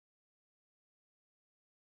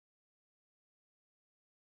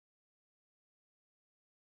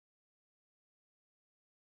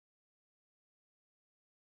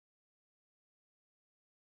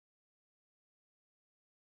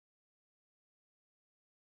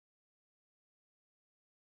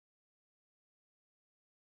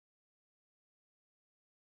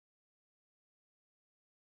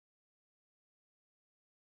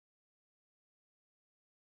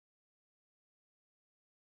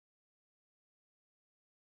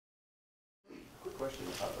question.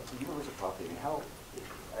 The universal property, I mean,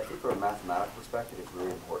 I think from a mathematical perspective, it's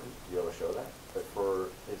really important to be able to show that. But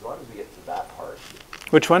as long as we get to that part.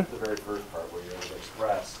 Which one? The very first part where you're able to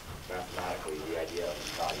express mathematically the idea of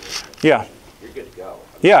evaluation. Yeah. You're good to go. I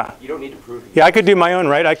mean, Yeah. You don't need to prove it. Yeah, I could do my own,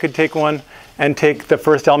 right? I could take one and take the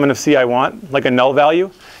first element of C I want, like a null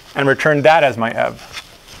value, and return that as my ev.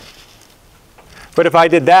 But if I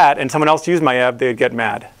did that and someone else used my ev, they'd get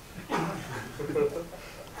mad.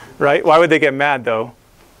 Right? Why would they get mad, though?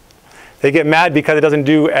 They get mad because it doesn't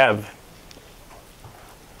do ev.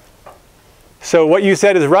 So what you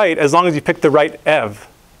said is right as long as you pick the right ev.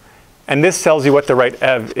 And this tells you what the right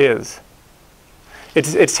ev is.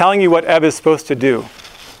 It's telling you what ev is supposed to do.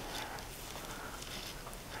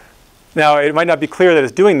 Now, it might not be clear that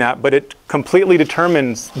it's doing that, but it completely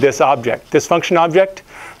determines this object. This function object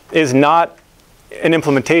is not an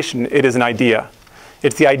implementation. It is an idea.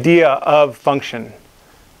 It's the idea of function.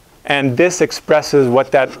 And this expresses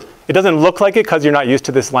what that, it doesn't look like it because you're not used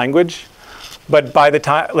to this language. But by the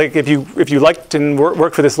time, like if you liked and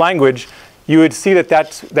work for this language, you would see that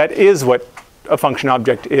that is what a function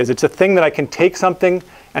object is. It's a thing that I can take something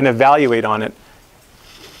and evaluate on it.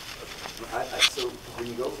 So when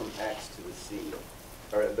you go from x to the c,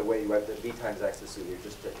 or the way you have the b times x to c, you're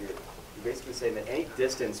basically saying that any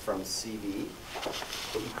distance from cb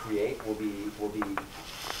that you create will be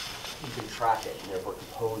you can track it and therefore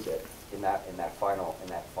compose it in that final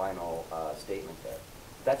statement there.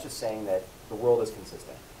 That's just saying that the world is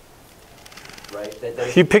consistent, right?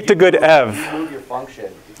 That You picked a good ev. If you move your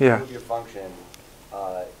function,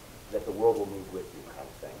 that the world will move with you, kind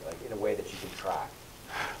of thing, like in a way that you can track.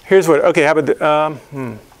 Here's what, okay, how about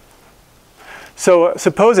the, So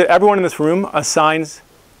suppose that everyone in this room assigns,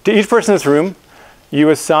 to each person in this room, you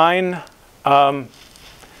assign a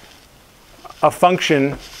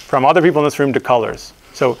function from other people in this room to colors.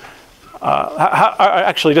 So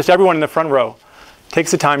actually, just everyone in the front row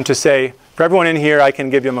takes the time to say, for everyone in here, I can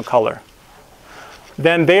give them a color.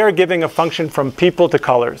 Then they are giving a function from people to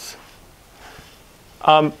colors.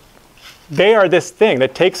 They are this thing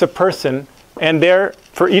that takes a person, and they're,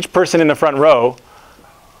 for each person in the front row,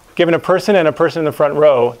 given a person and a person in the front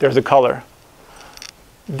row, there's a color.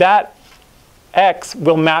 That x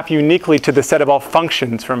will map uniquely to the set of all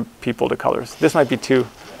functions from people to colors. This might be too,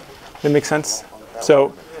 does that make sense?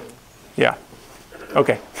 So, yeah,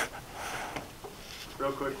 okay.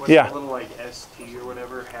 Real quick, what's Yeah. a little like ST or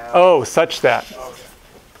whatever have? Oh, such that. Okay.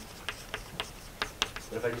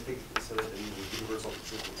 But if I just think so that the universal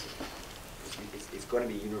consistency, it's going to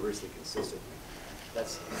be universally consistent.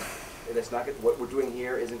 That's not what we're doing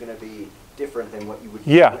here isn't going to be different than what you would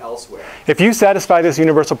do elsewhere. If you satisfy this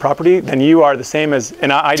universal property, then you are the same as,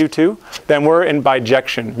 and I do too, then we're in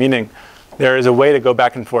bijection, meaning there is a way to go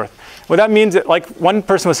back and forth. Well, that means that, like one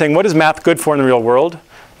person was saying, what is math good for in the real world?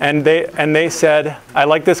 And they said, I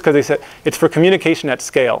like this because they said, it's for communication at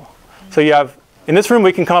scale. So you have, in this room,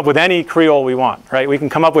 we can come up with any Creole we want, right? We can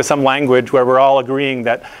come up with some language where we're all agreeing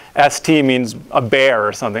that ST means a bear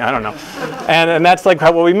or something, I don't know. and that's like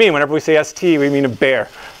what we mean. Whenever we say ST, we mean a bear.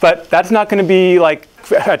 But that's not going to be like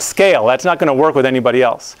at scale. That's not going to work with anybody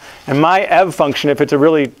else. And my ev function, if it's a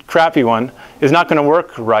really crappy one, is not going to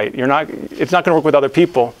work right. It's not going to work with other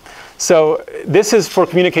people. So this is for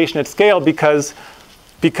communication at scale because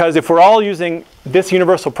if we're all using this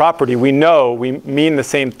universal property, we know we mean the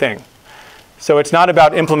same thing. So it's not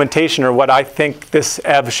about implementation or what I think this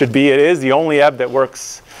ev should be. It is the only ev that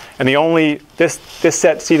works. And this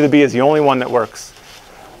set C to the B is the only one that works.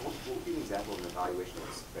 What would be an example of an evaluation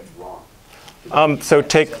that's wrong? So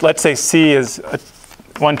let's say C is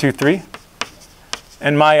 1, 2, 3.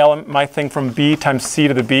 And my thing from B times C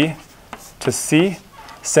to the B to C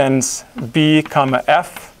sends B comma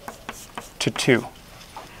F to 2.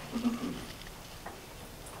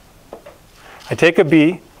 I take a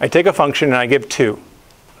B, I take a function, and I give 2.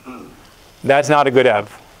 That's not a good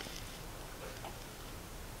ev.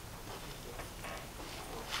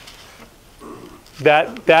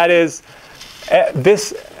 That is,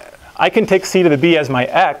 this, I can take C to the B as my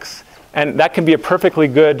x, and that can be a perfectly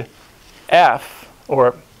good f,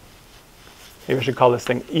 or maybe I should call this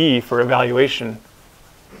thing E for evaluation.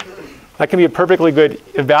 That can be a perfectly good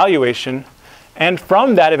evaluation, and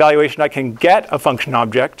from that evaluation I can get a function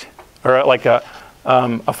object, or like a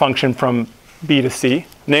function from B to C,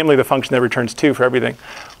 namely the function that returns 2 for everything.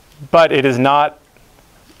 But it is not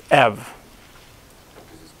ev.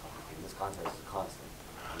 In this context, it's a constant.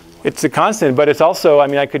 It's a constant, but it's also, I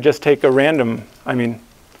mean, I could just take a random, I mean,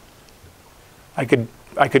 I could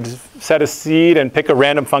set a seed and pick a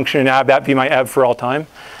random function and have that be my ev for all time.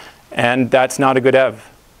 And that's not a good ev.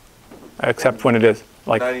 except when it is.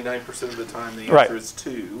 Like 99% of the time the Right. answer is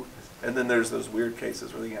 2, and then there's those weird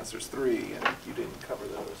cases where the answer is 3, and you didn't cover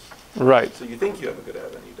those. Right, So you think you have a good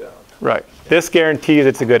ev, and you don't. right. This guarantees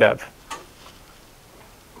it's a good ev.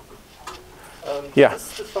 Yeah. Does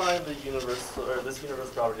this define the universal, or this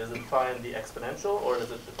universal property, does it define the exponential, or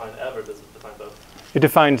does it define ev, or does it define both? It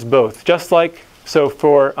defines both. Just like, so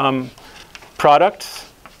for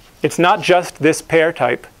products, it's not just this pair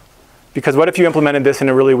type, because what if you implemented this in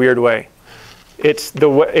a really weird way? It's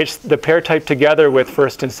the pair type together with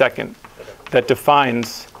first and second that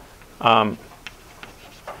defines.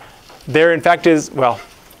 There, in fact, is, well,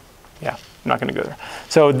 yeah, I'm not going to go there.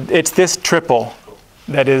 So it's this triple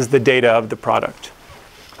that is the data of the product.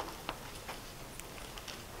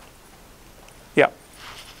 Yeah. So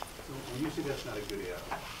when you say that's not a good ev,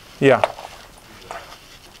 Yeah. the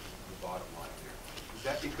bottom line there, is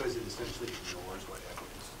that because it essentially ignores what ev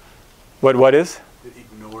is? What is? It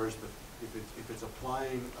ignores the, if it's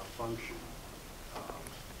applying a function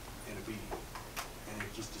in a B, and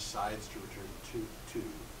it just decides to return 2, then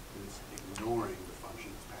it's ignoring the function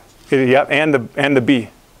it's passed to. Yep, and the B.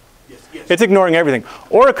 Yes, yes. It's ignoring everything.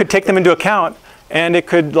 Or it could take them into account, and it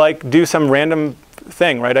could like do some random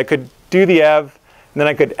thing, right? I could do the ev, and then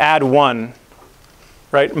I could add 1,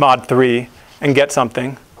 right, mod 3, and get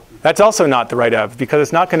something. That's also not the right ev, because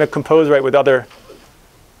it's not going to compose right with other.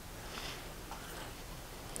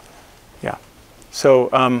 Yeah. So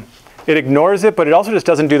it ignores it, but it also just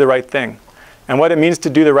doesn't do the right thing. And what it means to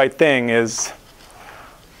do the right thing is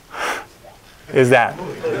that.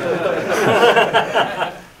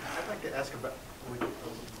 I'd like to ask about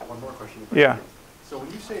one more question. Yeah. So when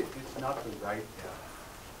you say it's not the right ev,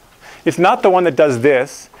 It's not the one that does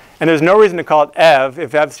this, and there's no reason to call it ev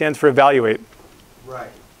if ev stands for evaluate. right?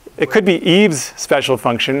 It could be Eve's special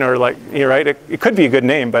function, or like, you're right, it could be a good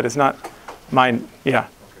name, but it's not mine. Yeah. Okay.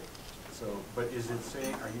 So, but is it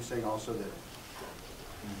saying? Are you saying also that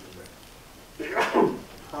the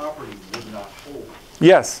property would not hold?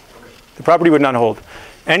 Yes, the property would not hold.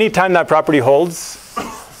 Anytime that property holds,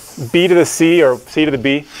 B to the C or C to the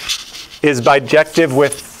B is bijective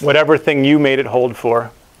with whatever thing you made it hold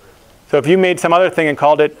for. So if you made some other thing and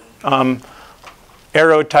called it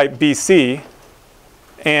arrow type BC,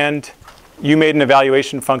 and you made an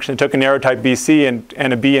evaluation function that took an arrow type BC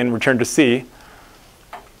and a B and returned to C,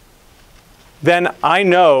 then I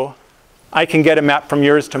know I can get a map from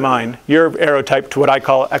yours to mine, your arrow type to what I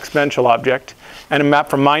call exponential object, and a map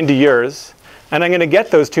from mine to yours. And I'm going to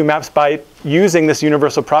get those two maps by using this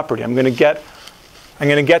universal property. I'm going to get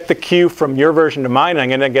the Q from your version to mine, and I'm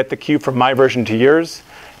going to get the Q from my version to yours.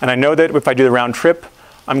 And I know that if I do the round trip,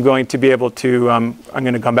 I'm going to be able to, I'm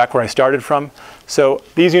going to come back where I started from. So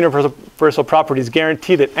these universal properties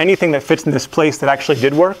guarantee that anything that fits in this place that actually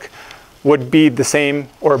did work would be the same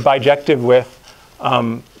or bijective with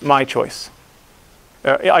my choice,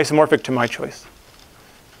 isomorphic to my choice.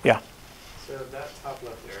 Yeah. So that top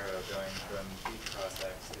left arrow going from B cross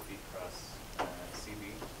X to B cross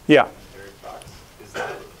CB Yeah. in the third box, is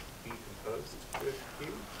that B composed with Q?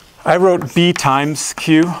 I wrote B times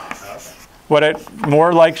Q. Oh, okay. What it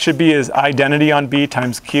more like should be is identity on B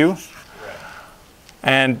times Q. Right.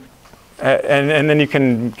 And then you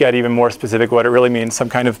can get even more specific what it really means, some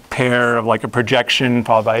kind of pair of like a projection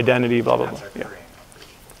followed by identity, blah, blah, blah. That's our Yeah. Korean.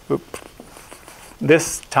 Oop.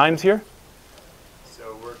 This times here?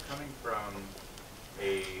 So we're coming from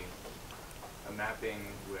a mapping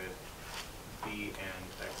with B and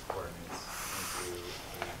X coordinates into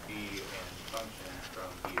a B and function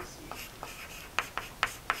from B to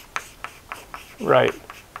C. Right.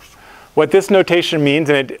 What this notation means,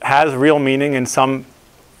 and it has real meaning in some,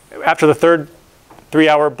 after the third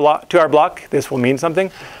 2-hour block, this will mean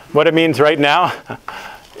something. What it means right now,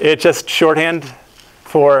 it's just shorthand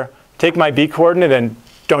for take my B coordinate and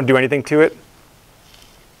don't do anything to it.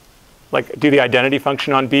 Like do the identity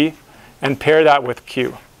function on B and pair that with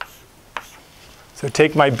Q. So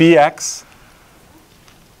take my BX,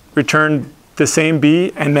 return the same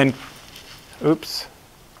B, and then, oops,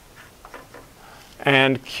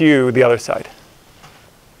 and Q the other side.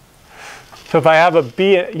 So if I have a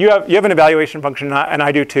B, you have an evaluation function, and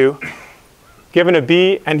I do too. Given a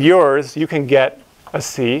B and yours, you can get a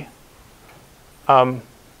C.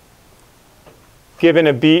 Given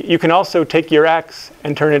a B, you can also take your X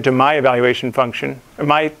and turn it into my evaluation function, or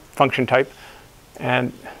my function type.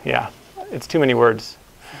 And yeah, it's too many words.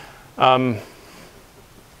 Yeah,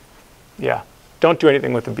 don't do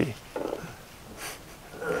anything with a B.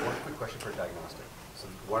 One quick question for diagnostic. So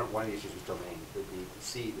one of the issues with domain, the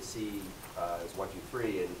C is 1, 2,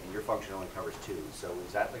 3, and your function only covers 2. So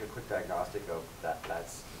is that like a quick diagnostic of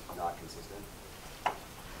that's not consistent?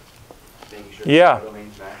 making sure Yeah. the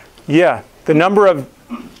domains match. Yeah, the number of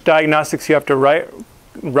diagnostics you have to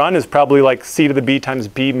run is probably like C to the B times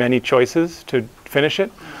B many choices to finish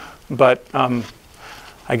it. But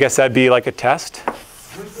I guess that'd be like a test,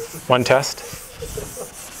 one test.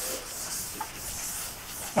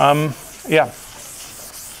 Yeah.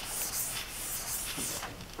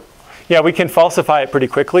 Yeah, we can falsify it pretty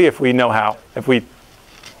quickly if we know how, if we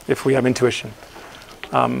have intuition.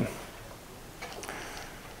 To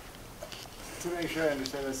make sure I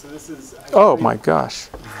understand this, so this is. Oh my gosh.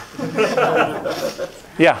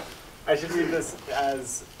 Yeah. I should read this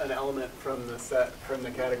as an element from the set, from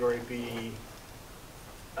the category B.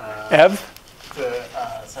 Ev?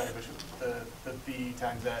 Sorry, which the B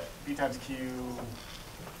times that, B times Q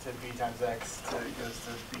to B times X goes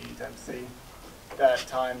to B times C. That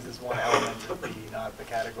times is one element of B, not the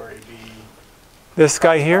category B. This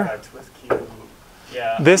guy here? Product with Q.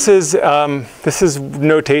 Yeah. This is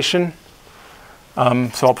notation.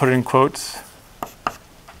 So I'll put it in quotes.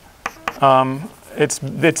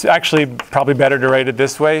 It's actually probably better to write it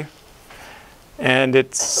this way, and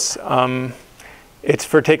it's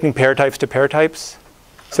for taking pair types to pair types.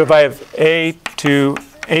 So if I have A to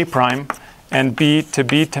A prime and B to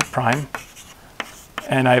B prime,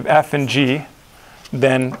 and I have F and G,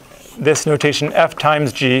 then this notation F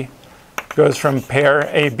times G goes from pair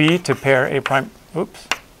AB to pair A prime. Oops,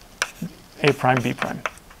 A prime B prime.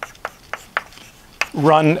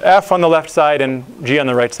 Run F on the left side and G on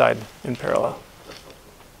the right side in parallel.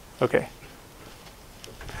 Okay.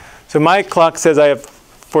 So my clock says I have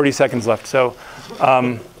 40 seconds left. So,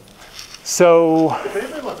 If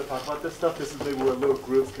anybody wants to talk about this stuff, this is maybe where little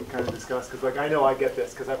groups can kind of discuss. Because like I know I get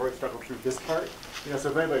this because I've already struggled through this part.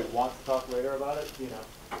 So if anybody wants to talk later about it,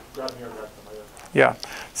 grab me or grab somebody else. yeah.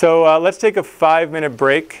 So let's take a 5-minute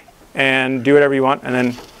break and do whatever you want, and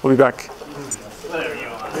then we'll be back. Whatever you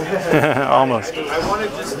want. Almost. I want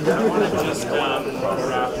to just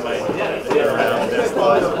wrap my head around this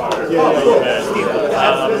last part.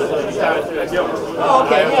 I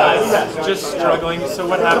was just struggling. So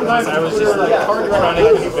what happened was I was just trying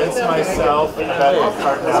to convince myself that the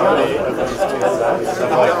cardinality of these two sets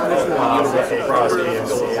of A cross B and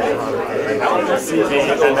C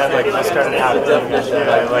and then like it just started happening and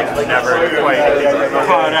I never quite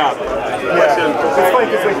caught up. Yeah. It's like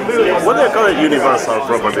literally. What do you call it universal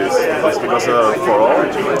properties? It's because for all?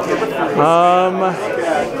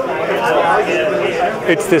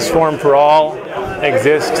 It's this form for all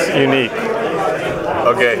exists unique.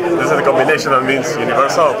 Okay, this is a combination that means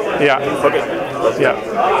universal? Yeah. Okay. Yeah.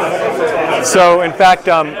 So in fact,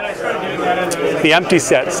 the empty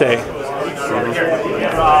set, say,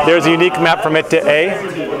 there's a unique map from it to A.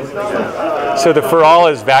 So the for all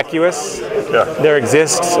is vacuous. Yeah. There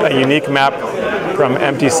exists a unique map from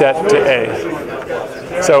empty set to A.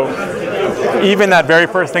 So even that very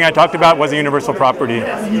first thing I talked about was a universal property.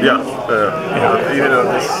 Yeah. Even though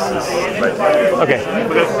this is like... Okay.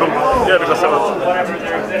 Yeah, because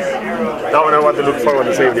now I know what to look for when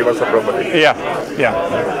you say universal property. Yeah. Yeah.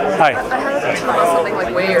 Hi. I had a question about something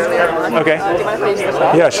like way earlier on. Okay. Do you mind if I use the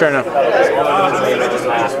phone? Yeah, sure enough.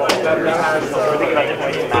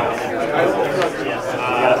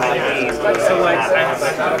 So like,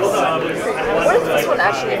 what does this one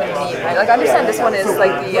actually even mean? Right? Like, I understand this one is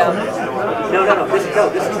like the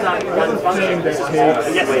This is not one function. This is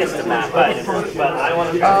yes, the map, but I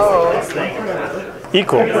want to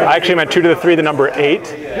Equal. I actually meant 2 to the 3, the number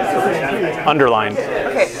 8, underlined.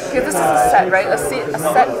 okay, because this is a set, right? Let's see a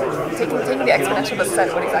set. Taking the exponential of a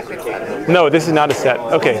set. What exactly is that? No, this is not a set.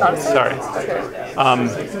 Okay, sorry. Okay.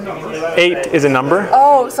 8 is a number.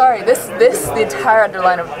 Oh, sorry. This the entire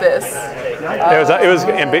underline of this. It was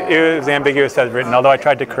ambiguous as written, although I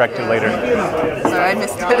tried to correct it later. Sorry, I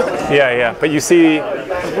missed it. Yeah. But you see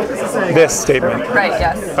this statement. Right.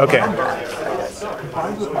 Yes. Okay.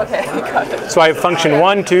 Okay. Got it. So I have function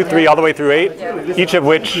 1, 2, 3, all the way through 8, each of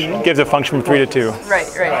which gives a function from 3 to 2. Right.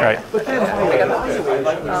 Right.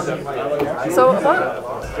 So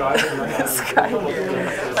about this guy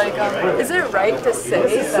here, like, is it right to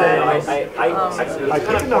say that?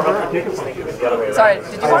 Sorry,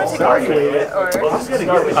 did you want to take argument or?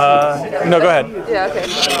 No, go ahead. Yeah. Okay.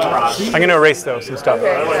 I'm going to erase though some stuff.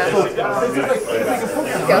 Okay.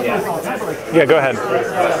 Yeah, go ahead.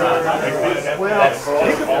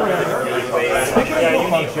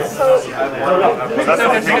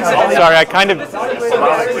 Sorry, I kind of... Like,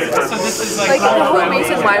 the whole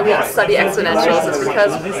reason why we study exponentials is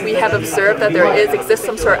because we have observed that there exists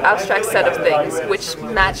some sort of abstract set of things which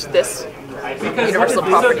match this universal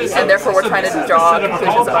property, and therefore we're trying to draw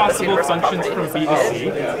conclusions about this universal property.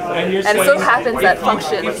 And it so happens that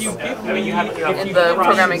functions in the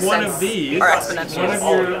programming sense are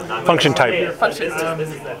exponentials. Function type. Functions.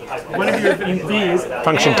 One of your B's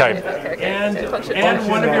Function type. and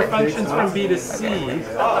one of your functions from B to C, then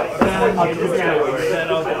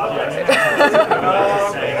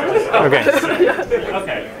Okay.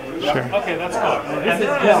 okay. Sure. Okay, that's cool.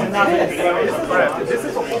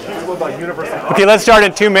 Okay, let's start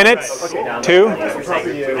in 2 minutes. 2?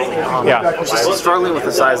 Yeah. Just struggling with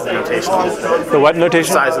the size of the notation. The what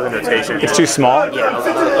notation? Size of the notation. It's too small? Yeah,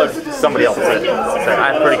 somebody else did.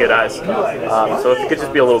 I have pretty good eyes. So if it could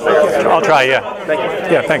just be a little bigger. I'll try, yeah. Thank you.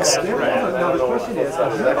 Yeah, thanks. Now the question is,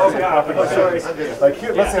 like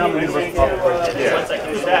here, let's say I'm the universal property. Once I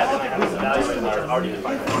can do that, then I have the value that are already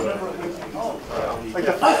defined. Like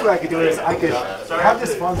the first way I could do it is I could have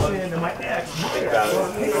this function and my x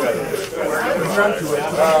run to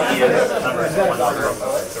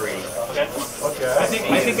I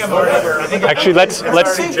think I'm already. Actually, let's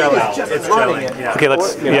Gel out. It's gelling. Yeah. okay, let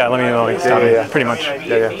me know. Yeah, pretty much.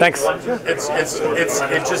 Yeah. Thanks. It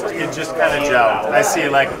just kind of gelled. I see,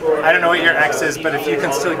 like, I don't know what your X is, but if you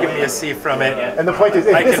can still give me a C from it, and the point is,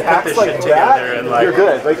 if I this can put acts this like shit that, together and like, you're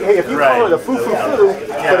good. Like, hey, if you call it a foo-foo-foo,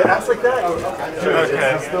 but it acts like that, okay.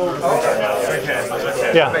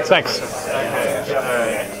 Yeah, thanks. All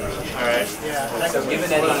right.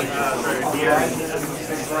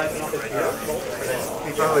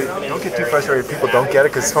 Probably don't get too frustrated if people don't get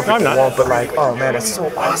it, because some people won't, but like, oh man, it's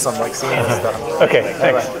so awesome, like seeing this stuff. Okay,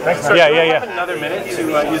 thanks. Yeah. Another minute to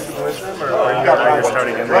use the voice room, or you're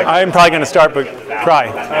starting in right? I'm probably going to start, but try.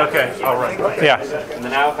 Okay, all right. Yeah. And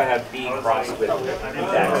then now if I have B crossed with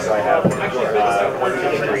X, so I have 1,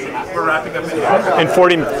 2, 3. We're wrapping up In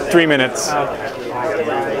 43 minutes.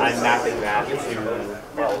 I'm mapping that to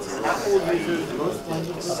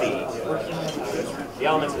C. The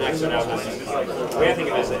elements in X are now just, the way I think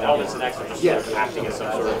of it is that elements in X are just sort of acting as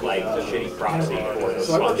some sort of like shitty proxy for the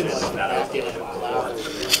function that I was dealing with.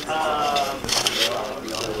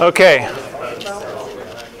 Okay.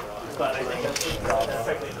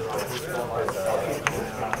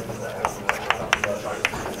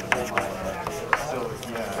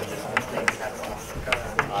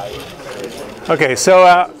 Okay, so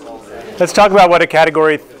let's talk about what a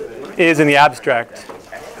category is in the abstract.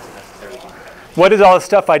 What is all the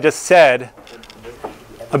stuff I just said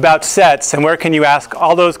about sets, and where can you ask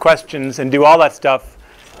all those questions and do all that stuff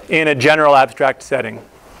in a general abstract setting?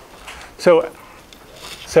 So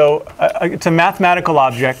it's a mathematical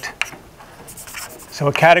object. So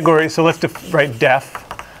a category, so let's write def.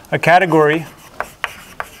 A category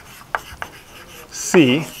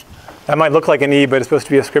C, that might look like an E, but it's supposed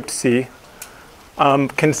to be a script C,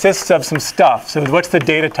 consists of some stuff. So what's the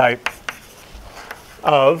data type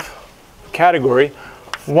of category?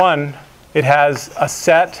 One, it has a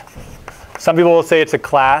set. Some people will say it's a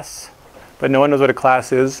class, but no one knows what a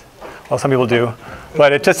class is. Well, some people do.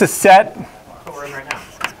 But it's just a set.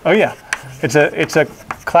 Oh yeah. It's a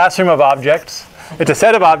classroom of objects. It's a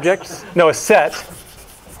set of objects. No, a set.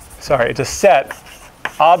 Sorry, it's a set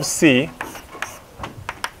ob C.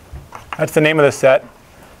 That's the name of the set.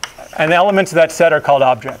 And the elements of that set are called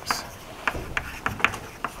objects.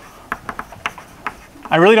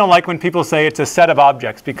 I really don't like when people say it's a set of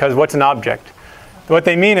objects, because what's an object? What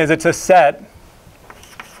they mean is it's a set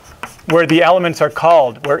where the elements are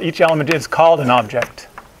called, where each element is called an object.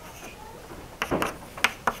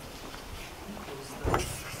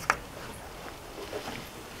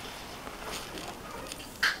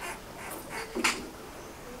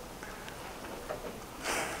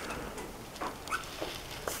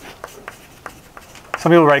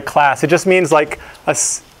 Some people write class. It just means like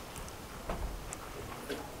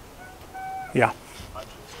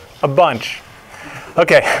a bunch.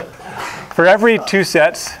 Okay. For every two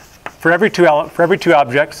sets, for every two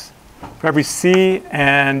objects, for every C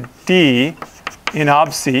and D in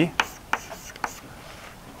ob C,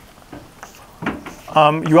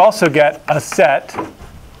 you also get a set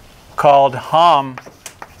called hom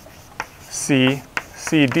C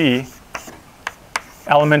CD,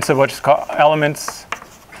 elements of which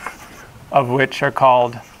are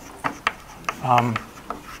called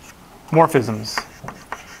morphisms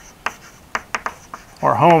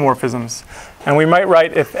or homomorphisms. And we might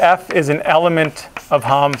write, if F is an element of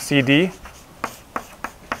hom CD,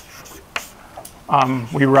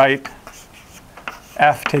 we write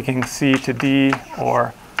F taking C to D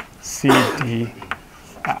or CD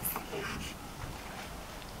F.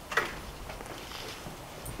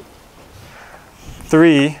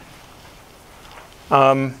 Three,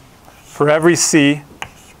 for every C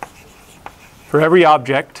for every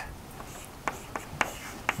object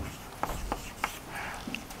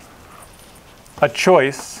a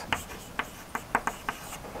choice.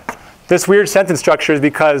 This weird sentence structure is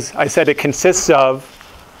because I said it consists of,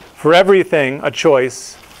 for everything, a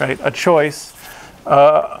choice, right? A choice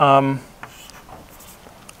that's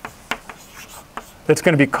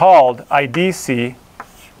going to be called IDC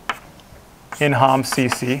in HOM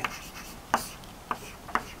CC,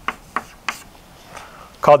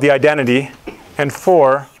 called the identity, and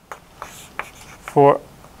for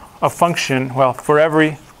a function, well, for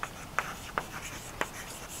every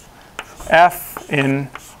f in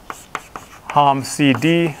HOM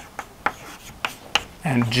CD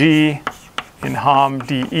and g in HOM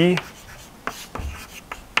DE,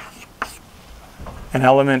 an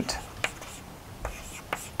element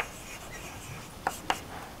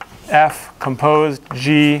f composed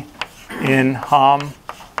g in HOM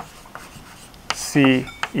CE.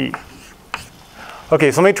 Okay,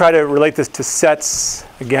 so let me try to relate this to sets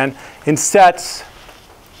again. In sets,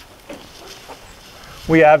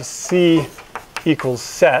 we have C equals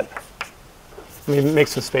set. Let me make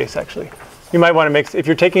some space, actually. You might want to make, if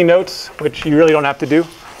you're taking notes, which you really don't have to do,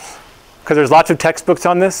 because there's lots of textbooks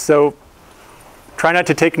on this, so try not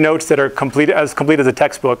to take notes that are complete as a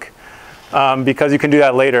textbook, because you can do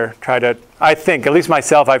that later. I think, at least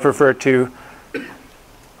myself, I prefer to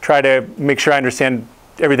try to make sure I understand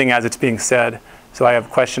everything as it's being said, so I have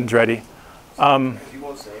questions ready. If you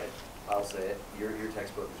won't say it, I'll say it. Your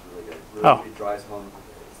textbook is really good. Really, it drives home,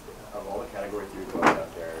 of all the category theory books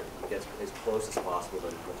out there, it gets as close as possible to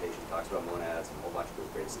implementation. Talks about monads and a whole bunch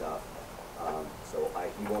of great stuff.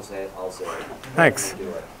 You won't say it, I'll say it. Thanks. Do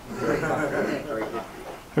it. Very confident, very good.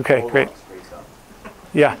 Okay, great. Great stuff.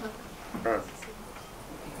 Yeah.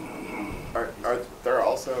 Are there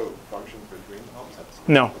also functions between HOM sets?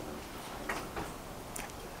 No.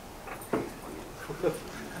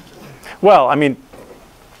 Well, I mean,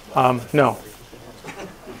 no.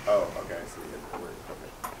 Oh, okay, I see.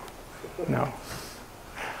 Okay. No.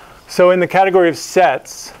 So in the category of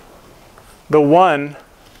sets, the one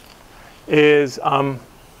is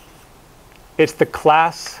it's the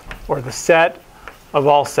class or the set of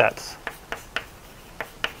all sets.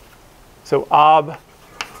 So ob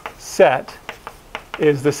set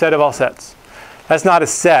is the set of all sets. That's not a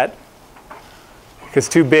set because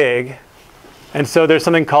it's too big. And so there's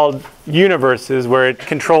something called universes where it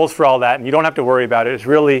controls for all that, and you don't have to worry about it. It's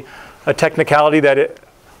really a technicality that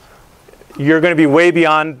you're going to be way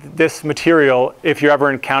beyond this material if you're ever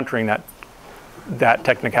encountering that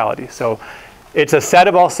technicality. So it's a set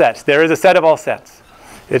of all sets. There is a set of all sets.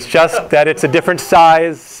 It's just that it's a different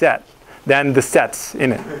size set than the sets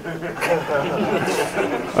in it.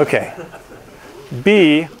 Okay.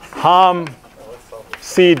 B, HOM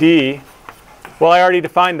CD. Well, I already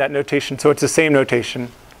defined that notation, so it's the same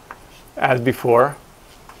notation as before.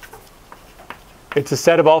 It's a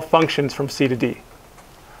set of all functions from C to D.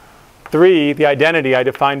 3, the identity I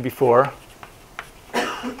defined before.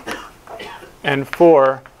 And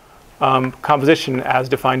 4, composition as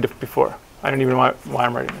defined before. I don't even know why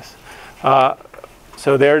I'm writing this.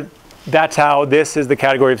 So that's how this is the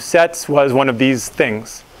category of sets, was one of these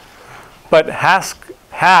things. But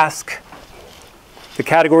Hask, the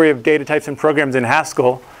category of data types and programs in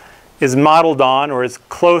Haskell, is modeled on or is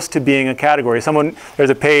close to being a category. There's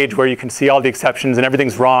a page where you can see all the exceptions and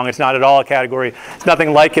everything's wrong. It's not at all a category. It's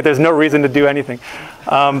nothing like it. There's no reason to do anything.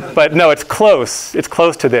 But no, it's close. It's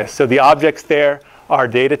close to this. So the objects there are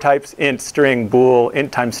data types, int, string, bool,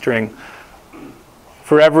 int times string.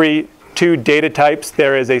 For every 2 data types,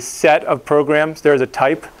 there is a set of programs. There is a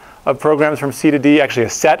type of programs from C to D, actually a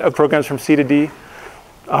set of programs from C to D.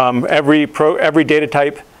 Every data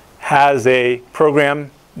type has a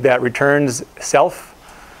program that returns self.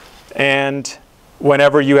 And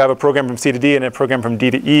whenever you have a program from C to D and a program from D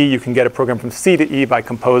to E, you can get a program from C to E by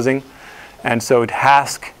composing. And so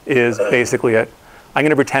Hask is basically it. I'm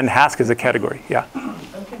going to pretend Hask is a category. Yeah?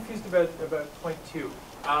 I'm confused about point 2.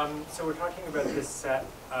 So we're talking about this set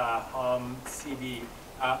HOM CD.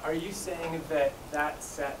 Are you saying that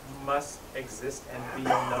set must exist and be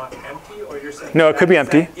not empty, or you're saying no, it could be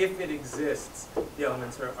empty. If it exists, the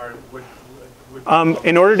elements would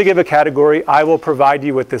in order to give a category, I will provide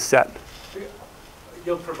you with this set.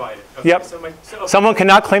 You'll provide it. Okay. Yep. Okay. Someone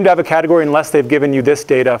cannot claim to have a category unless they've given you this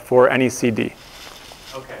data for any CD.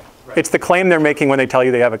 Okay. Right. It's the claim they're making when they tell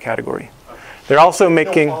you they have a category. Okay. They're also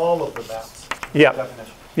making all of the maps. Yep.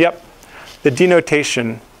 Definition. Yep. The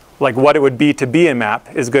denotation, like what it would be to be a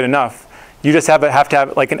map, is good enough. You just have to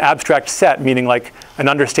have like an abstract set, meaning like an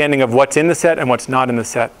understanding of what's in the set and what's not in the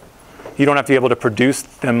set. You don't have to be able to produce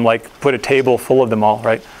them, like put a table full of them all,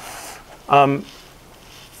 right? But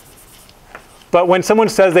when someone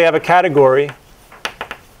says they have a category,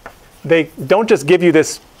 they don't just give you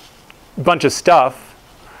this bunch of stuff.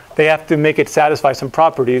 They have to make it satisfy some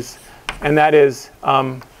properties. And that is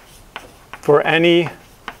for any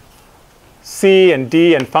C and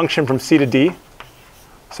D and function from C to D.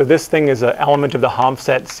 So this thing is an element of the Hom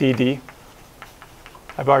set CD.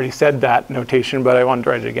 I've already said that notation, but I wanted to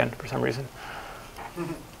write it again for some reason.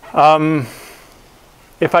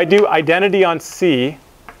 If I do identity on C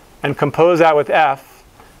and compose that with F,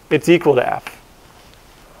 it's equal to F.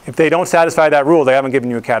 If they don't satisfy that rule, they haven't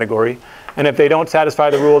given you a category. And if they don't satisfy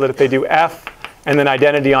the rule that if they do F and then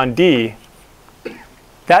identity on D,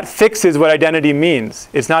 that fixes what identity means.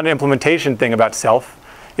 It's not an implementation thing about self.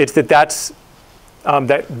 It's that that's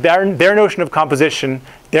that their notion of composition,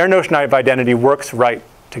 their notion of identity works right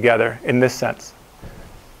together in this sense.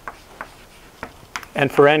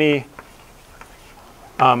 And for any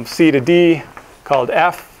C to D called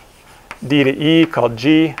F, D to E called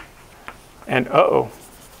G, and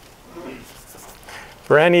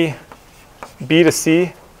for any B to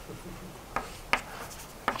C,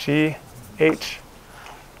 G, H,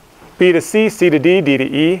 B to C, C to D, D to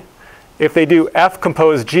E, if they do F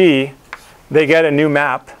compose G, they get a new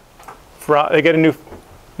map, they get a new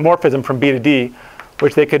morphism from B to D,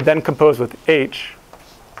 which they could then compose with H.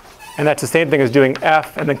 And that's the same thing as doing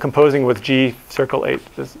F and then composing with G, circle H,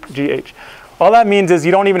 this GH. All that means is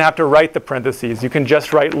you don't even have to write the parentheses. You can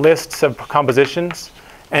just write lists of compositions,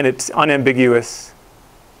 and it's unambiguous.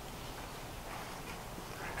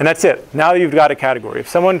 And that's it. Now you've got a category. If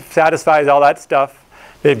someone satisfies all that stuff,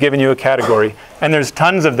 they've given you a category. And there's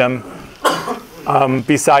tons of them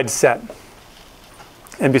besides set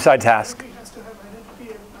and besides task. It has to have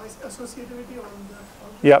identity and nice associativity on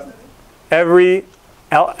the Yep.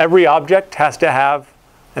 Every object has to have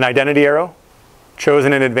an identity arrow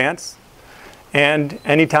chosen in advance. And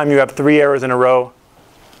anytime you have 3 arrows in a row,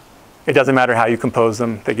 it doesn't matter how you compose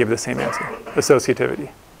them, they give the same answer, associativity.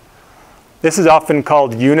 This is often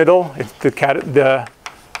called unital. It's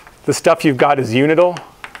the stuff you've got is unital,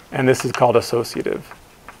 and this is called associative.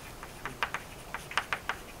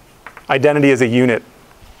 Identity is a unit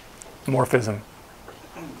morphism.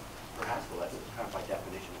 Perhaps, well, that's kind of by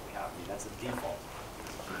definition what we have. I mean, that's the default.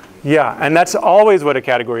 Yeah, and that's always what a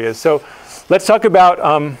category is. So let's talk about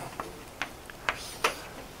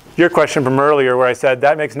your question from earlier where I said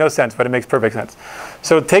that makes no sense, but it makes perfect sense.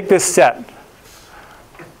 So take this set.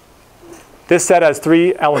 This set has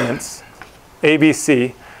 3 elements, A, B,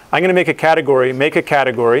 C. I'm going to make a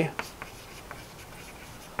category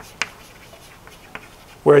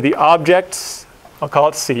where the objects, I'll call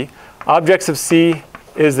it C, objects of C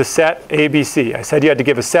is the set A, B, C. I said you had to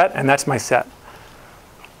give a set, and that's my set.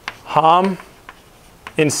 Hom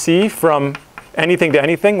in C from anything to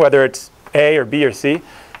anything, whether it's A or B or C,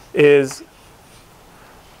 this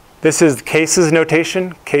is cases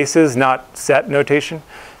notation, cases, not set notation.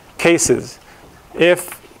 Cases.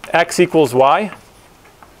 If x equals y,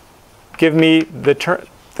 give me the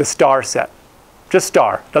star set. Just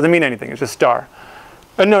star. Doesn't mean anything. It's just star.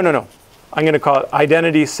 No. I'm going to call it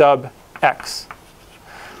identity sub x.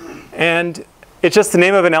 And it's just the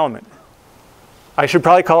name of an element. I should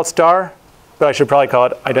probably call it star, but I should probably call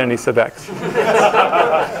it identity sub x.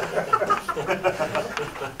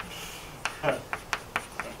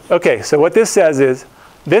 OK, so what this says is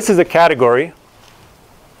this is a category,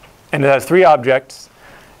 and it has 3 objects.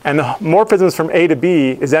 And the morphisms from A to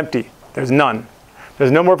B is empty. There's none.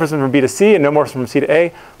 There's no morphism from B to C and no morphism from C to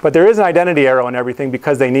A. But there is an identity arrow in everything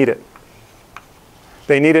because they need it.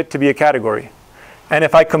 They need it to be a category. And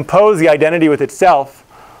if I compose the identity with itself,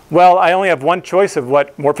 well, I only have one choice of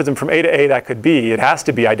what morphism from A to A that could be. It has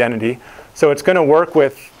to be identity. So it's going to work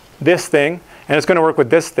with this thing, and it's going to work with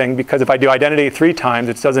this thing, because if I do identity 3 times,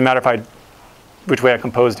 it doesn't matter which way I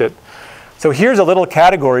composed it. So here's a little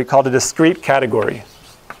category called a discrete category.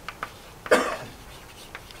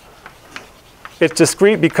 It's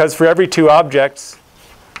discrete because for every 2 objects,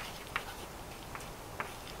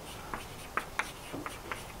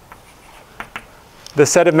 the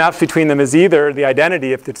set of maps between them is either the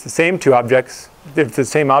identity, if it's the same 2 objects, if it's the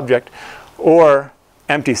same object, or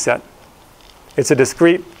empty set. It's a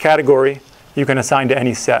discrete category you can assign to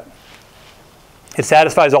any set. It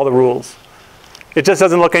satisfies all the rules. It just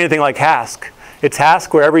doesn't look anything like Hask. It's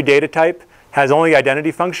Hask where every data type has only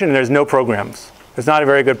identity function and there's no programs. It's not a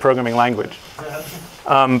very good programming language.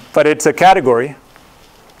 But it's a category.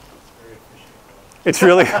 It's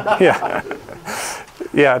really, yeah.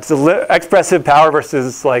 Yeah, it's expressive power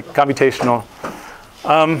versus like computational.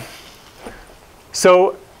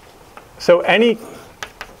 So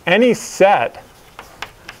any set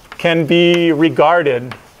can be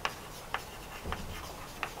regarded.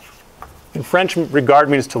 In French, regard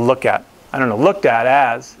means to look at. I don't know, looked at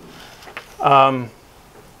as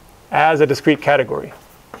a discrete category.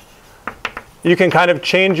 You can kind of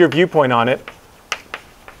change your viewpoint on it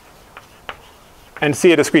and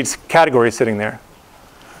see a discrete category sitting there.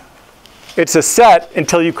 It's a set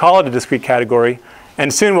until you call it a discrete category,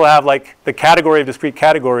 and soon we'll have like the category of discrete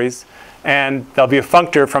categories, and there'll be a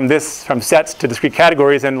functor from sets to discrete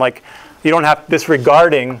categories, and like you don't have, this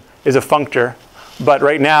regarding is a functor, but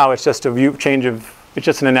right now it's just a view change of, it's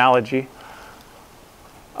just an analogy.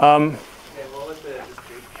 And what was the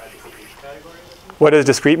discrete category? What does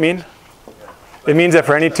discrete mean? It means that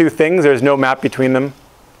for any two things, there's no map between them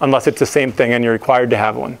unless it's the same thing and you're required to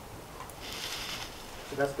have one.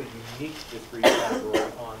 So that's the unique discrete category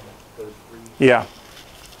on those three. Yeah.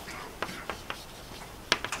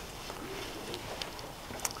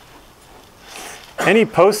 Any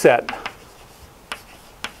poset.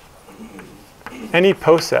 Any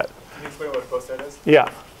poset. Can you explain what a poset is? Yeah,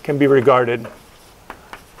 can be regarded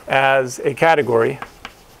as a category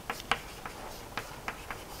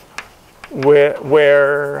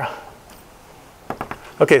where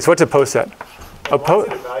okay, so what's a poset? Why is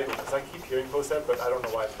it valuable? Because I keep hearing poset, but I don't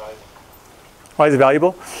know why it's valuable. Why is it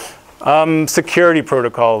valuable? Security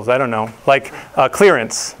protocols, I don't know, like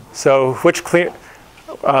clearance. So what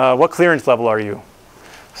clearance level are you?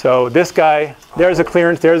 So this guy, there's a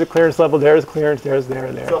clearance level, there's a clearance, there.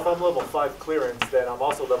 So if I'm level 5 clearance, then I'm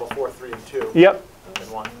also level 4, 3, and 2. Yep.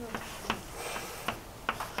 And 1.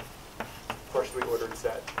 Partially ordered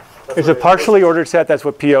set. It's a partially ordered set, that's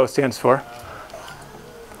what PO stands for.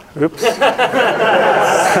 Oops.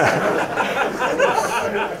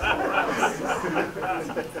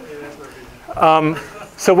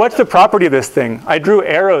 So what's the property of this thing? I drew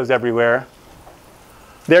arrows everywhere.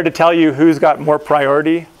 There to tell you who's got more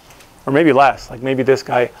priority, or maybe less, like maybe this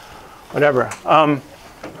guy, whatever.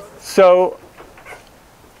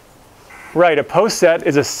 Right, a poset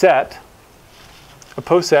is a set. A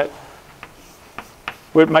poset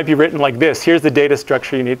might be written like this. Here's the data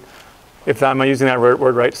structure you need, if I'm using that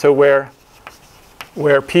word right. So where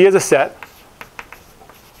P is a set,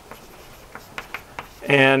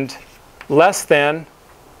 and less than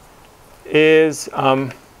is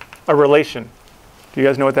a relation. Do you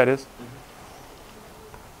guys know what that is?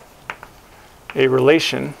 A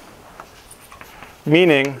relation,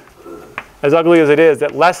 meaning, as ugly as it is,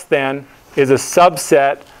 that less than is a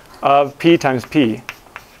subset of P times P.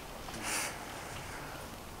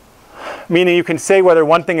 Meaning you can say whether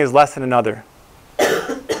one thing is less than another.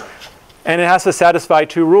 And it has to satisfy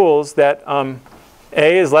two rules, that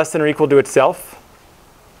A is less than or equal to itself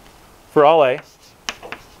for all A,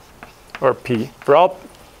 or P, for all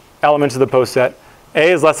elements of the poset. A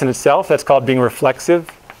is less than itself, that's called being reflexive.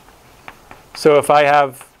 So if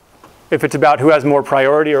it's about who has more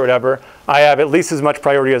priority or whatever, I have at least as much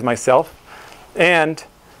priority as myself. And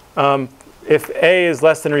if A is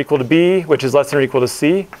less than or equal to B, which is less than or equal to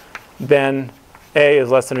C, then A is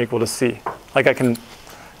less than or equal to C. Like I can,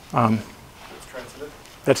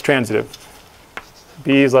 that's transitive.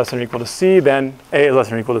 B is less than or equal to C, then A is less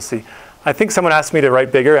than or equal to C. I think someone asked me to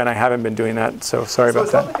write bigger, and I haven't been doing that, so sorry about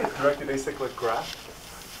that. So it's not like a directed acyclic graph?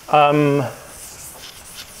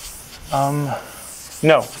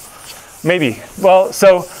 No, maybe. Well,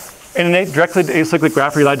 so in a directly acyclic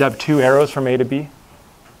graph, you're allowed to have two arrows from A to B,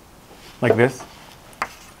 like this.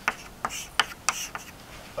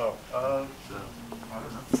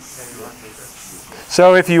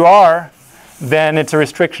 So if you are, then it's a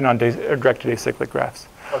restriction on directed acyclic graphs.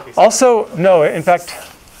 Okay, so Also, no, in fact,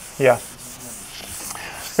 yeah.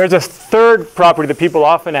 There's a third property that people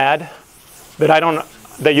often add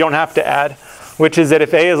that you don't have to add, which is that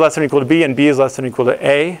if A is less than or equal to B and B is less than or equal to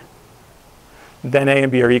A, then A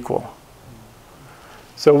and B are equal.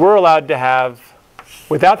 So we're allowed to have,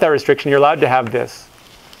 without that restriction, you're allowed to have this.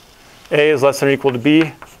 A is less than or equal to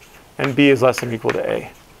B, and B is less than or equal to A.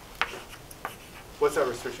 what's that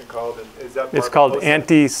restriction called? And is that part It's of a called poset?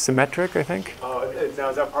 anti-symmetric, I think. Now, is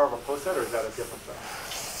that part of a poset or is that a different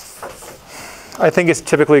thing? I think it's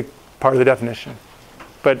typically part of the definition.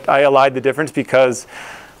 But I allied the difference because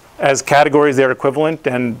as categories, they're equivalent,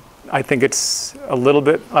 and I think it's a little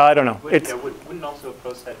bit, I don't know. Wouldn't also a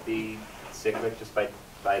poset be cyclic just by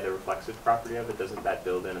the reflexive property of it? Doesn't that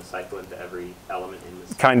build in a cycle into every element in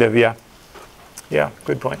this? Kind of, yeah. Yeah,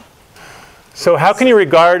 good point. So how can you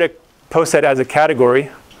regard a poset as a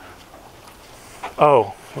category?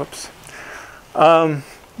 Oh, whoops.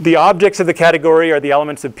 The objects of the category are the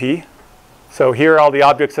elements of P. So here are all the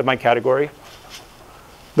objects of my category.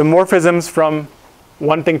 The morphisms from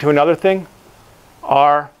one thing to another thing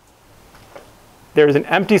are there's an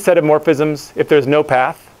empty set of morphisms if there's no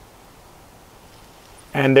path.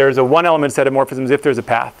 And there's a one-element set of morphisms if there's a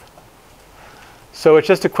path. So it's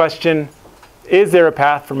just a question, is there a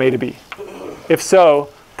path from A to B? If so,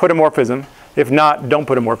 put a morphism. If not, don't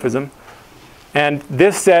put a morphism. And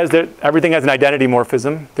this says that everything has an identity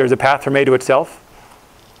morphism. There's a path from A to itself.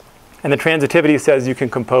 And the transitivity says you can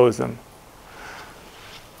compose them.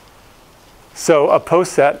 So a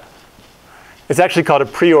post set, it's actually called a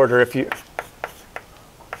preorder if you.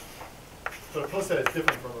 So a post set is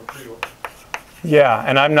different from a preorder. Yeah,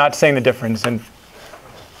 and I'm not saying the difference, and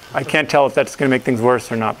I can't tell if that's going to make things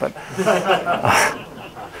worse or not, but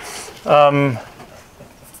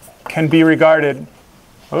can be regarded,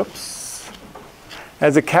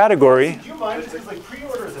 as a category. Do you mind, because like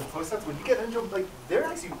preorders and post sets, when you get into them, like they're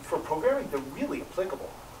actually, for programming, they're really applicable.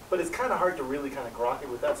 But it's kind of hard to really kind of grok it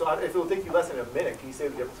with that. So if it will take you less than a minute, can you say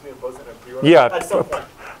the difference between a post set and a preorder? Yeah, At some point.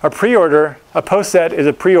 a preorder, a post set is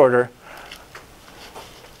a preorder.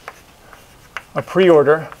 A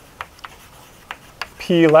preorder,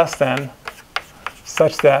 P less than,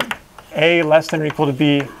 such that A less than or equal to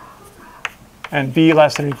B and B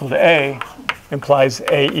less than or equal to A implies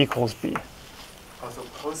A equals B. Oh, so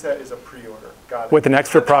post set is a preorder. Got it. With an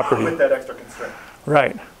extra property. With that extra constraint.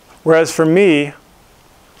 Right. Whereas for me,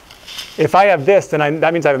 if I have this, then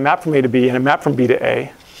that means I have a map from A to B and a map from B to A.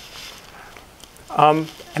 And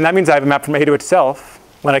that means I have a map from A to itself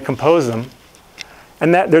when I compose them.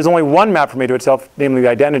 And that there's only one map from A to itself, namely the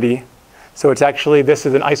identity. So it's actually, this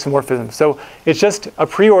is an isomorphism. So it's just a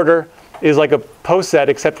preorder is like a post set,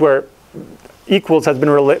 except where equals has been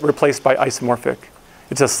replaced by isomorphic.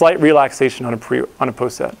 It's a slight relaxation on a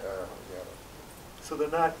post set. So they're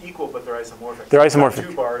not equal, but they're isomorphic. They're So isomorphic. not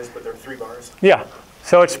 2 bars, but they're 3 bars. Yeah.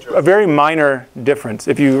 So it's a very minor difference.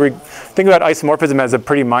 If you think about isomorphism as a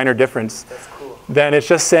pretty minor difference, That's cool. then it's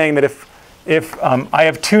just saying that if I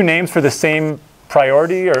have 2 names for the same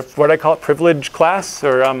priority, or what do I call it, privilege class,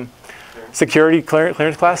 or security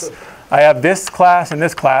clearance class, I have this class and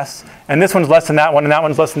this class, and this one's less than that one, and that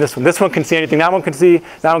one's less than this one. This one can see anything, that one can see,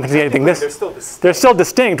 that one can see anything. They're still distinct. They're still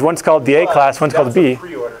distinct. One's called the A class, one's called the B.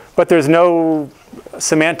 Pre-order. But there's no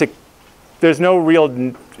semantic, there's no real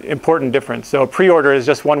important difference. So a preorder is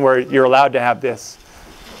just one where you're allowed to have this.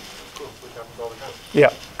 Cool. Which happens all the time.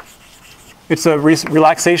 Yeah. It's a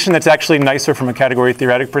relaxation that's actually nicer from a category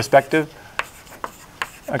theoretic perspective.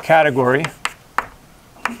 A category.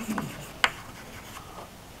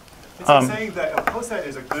 It's like saying that a post set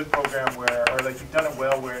is a good program where, or like you've done it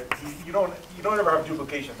well, where you don't ever have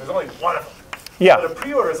duplication. There's only one of them. Yeah. But a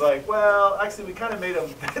pre-order is like, well, actually we kind of made them.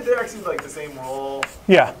 They're actually like the same role.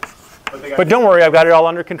 Yeah. But don't worry, I've got it all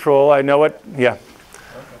under control. I know what. Yeah. Okay.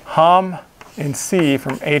 Hom in C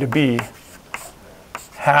from A to B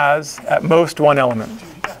has at most one element.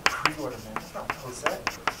 Dude, you got a pre-order, man. That's not a post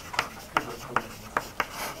set.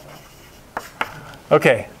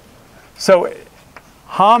 Okay. So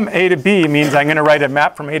Hom A to B means I'm going to write a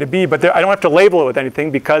map from A to B, but I don't have to label it with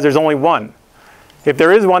anything because there's only one. If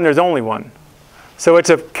there is one, there's only one. So it's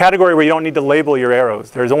a category where you don't need to label your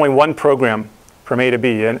arrows. There's only one program from A to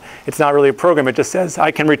B, and it's not really a program. It just says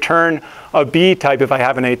I can return a B type if I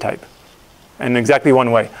have an A type, in exactly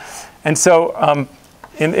one way. And so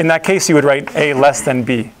in that case, you would write A less than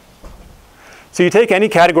B. So you take any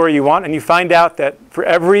category you want, and you find out that for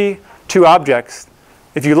every 2 objects,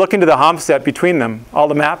 if you look into the Hom set between them, all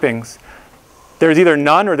the mappings, there's either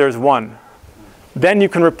none or there's one. Then you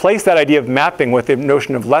can replace that idea of mapping with the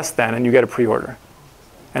notion of less than, and you get a preorder.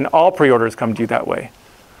 And all preorders come to you that way.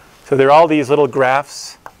 So there are all these little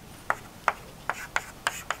graphs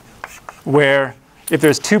where if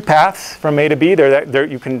there's 2 paths from A to B,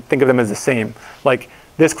 you can think of them as the same. Like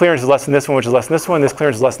this clearance is less than this one, which is less than this one. This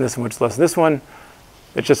clearance is less than this one, which is less than this one.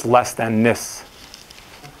 It's just less than this.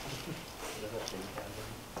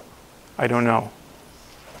 I don't know.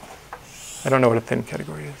 I don't know what a thin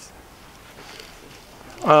category is.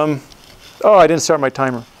 Oh, I didn't start my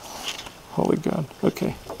timer. Holy God.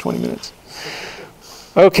 Okay, 20 minutes.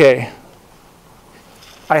 Okay.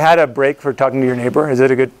 I had a break for talking to your neighbor. Is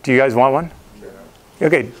it a good, do you guys want one?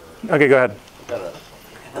 Okay, okay, go ahead.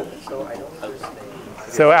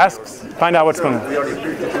 So find out what's going on. We already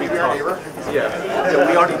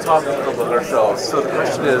talked about ourselves. So the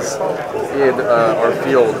question is, in our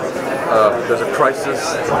field, there's a crisis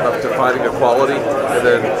of defining equality, and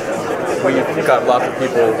then we've got lots of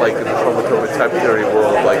people like in the chromatomic type theory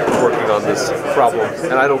world like working on this problem,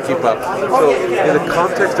 and I don't keep up. So in the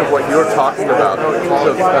context of what you're talking about,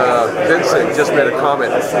 so Vincent just made a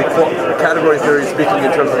comment. The category theory is speaking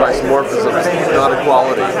in terms of isomorphisms, not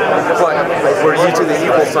equality. But we're using the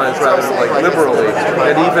equal signs rather than like liberally,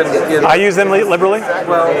 and even in I use them liberally.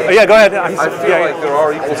 well, Yeah, go ahead. I feel like there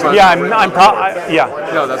are equal signs. Yeah, yeah.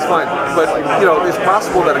 No, that's fine. But you know, it's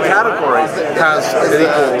possible that a category has an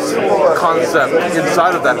equals concept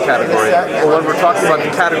inside of that category. But when we're talking about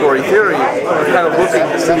the category theory, we're kind of looking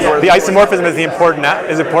to see where the isomorphism is the important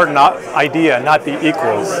idea, not the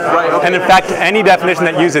equals. Right, okay. And in fact, any definition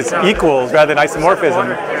that uses equals rather than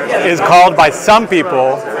isomorphism is called by some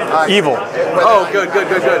people evil. Oh, good.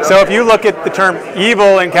 So if you look at the term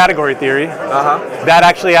evil in category theory, that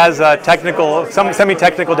actually has a technical, some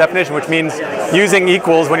semi-technical definition, which means using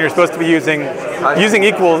equals when you're supposed to be using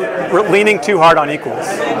equals, leaning too hard on equals.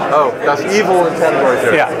 Oh, that's evil in category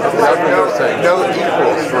theory. Yeah. That's what you're saying. No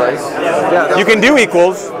equals, right? Yeah. You can do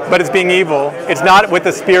equals, but it's being evil. It's not with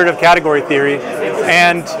the spirit of category theory,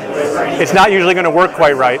 and it's not usually going to work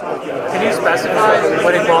quite right. Can you specify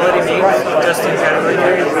what equality means just in category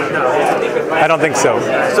theory? No. I don't think so.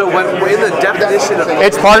 So when in the definition of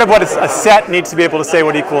it's part of what a set needs to be able to say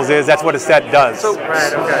what equals is. That's what a set does. So,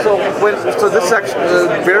 so this section,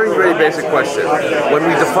 very, very basic question. When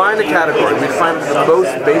we define a category, we define the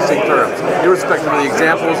most basic terms, irrespective of the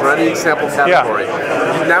examples or any example category.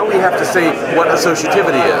 Yeah. Now we have to say what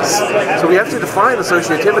associativity is. So we have to define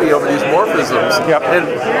associativity over these morphisms. Yep. And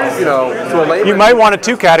you know, to a layman, you might want a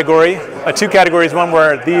two-category. A two-category is one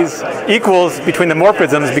where these equals between the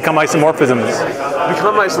morphisms become isomorphisms.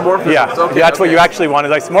 Become isomorphisms. Yeah, okay, that's what you actually want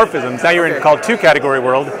is isomorphisms. Now you're in called two-category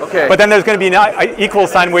world. Okay. But then there's going to be an equal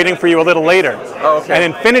sign waiting for you a little later. Oh, okay. And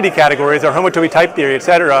infinity categories or homotopy type theory,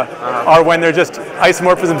 etc., are when they're just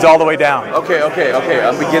isomorphisms all the way down. Okay.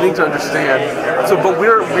 I'm beginning to understand. So, but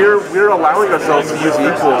we're allowing ourselves to use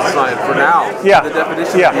the equal sign for now. Yeah. The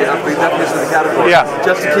definition. Yeah. The definition of the category. Yeah.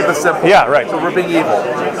 Just to keep it simple. Yeah. Right. So we're being evil.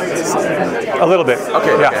 A little bit.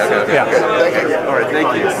 Okay. Yeah. Okay. Yeah. Thank you. All right.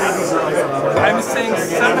 Thank you. I'm saying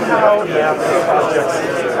somehow.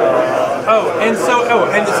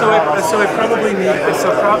 So I probably need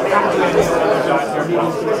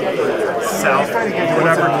self,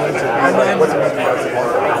 whatever, and then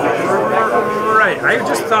right. I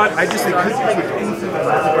just thought it could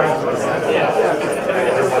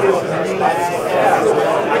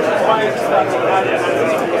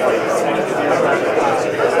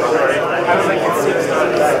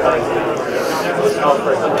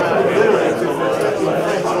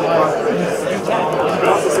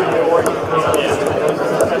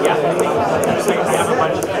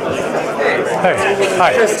Hey.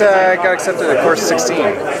 Hi. Just got accepted to course 16.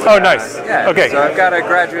 Oh, nice. Yeah. Okay. So I've got a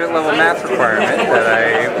graduate level math requirement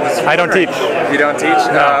that I don't teach. You don't teach?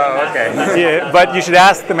 No. Oh, okay. Yeah, but you should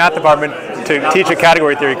ask the math department to teach a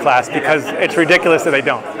category theory class because it's ridiculous that they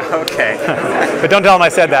don't. Okay. But don't tell them I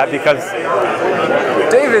said that because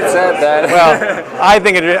David said that. Well,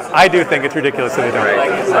 I do think it's ridiculous that they don't.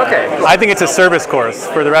 Right. Okay. I think it's a service course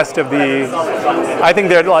for the rest of the. I think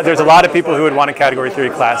there's a lot of people who would want a category theory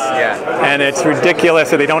class. Yeah. And it's ridiculous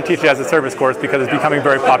that they don't teach it as a service course because it's becoming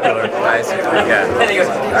very popular. I see. Yeah.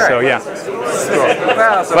 All right. So yeah. Cool.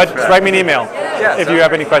 Well, so but write me an email if you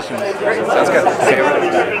have any questions. Great. Sounds good.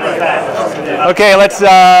 Okay, let's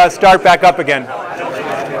start back up again.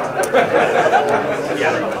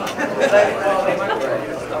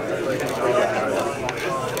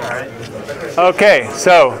 Okay,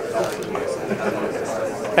 so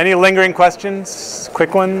any lingering questions?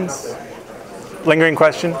 Quick ones? Lingering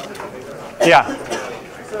question? Yeah.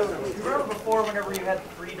 So remember before, whenever you had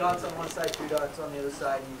 3 dots on one side, 2 dots on the other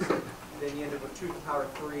side, then you ended with 2 to the power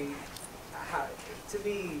 3. To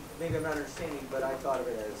me, maybe I'm not understanding, but I thought of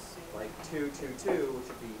it as like 2, 2, 2, which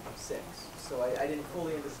would be 6. So I didn't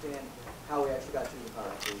fully understand how we actually got 2 to the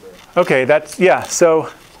power 3 there. Okay, that's, yeah, so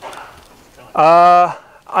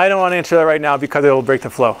I don't want to answer that right now because it will break the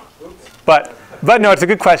flow. But no, it's a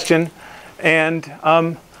good question. And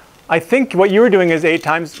I think what you were doing is 8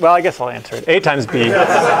 times, well, I guess I'll answer it. A times B.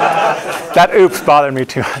 That oops bothered me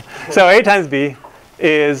too. So A times B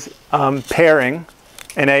is pairing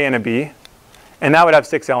an A and a B. And that would have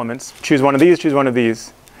 6 elements. Choose one of these, choose one of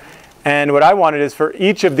these. And what I wanted is for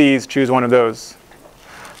each of these, choose one of those.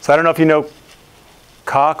 So I don't know if you know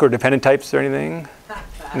coq or dependent types or anything.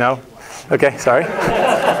 No? Okay, sorry.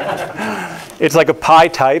 It's like a pi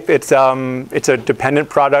type. It's a dependent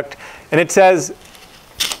product. And it says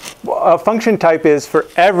a function type is for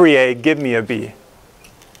every A, give me a B.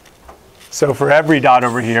 So for every dot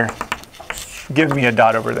over here, give me a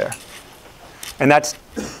dot over there. And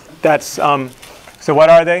so what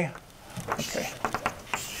are they? Okay.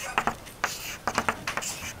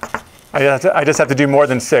 I just have to do more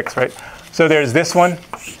than 6, right? So there's this one,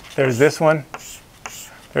 there's this one,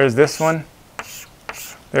 there's this one,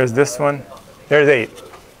 there's this one, there's 8.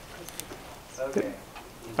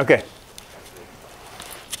 Okay.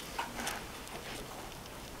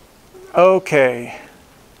 Okay.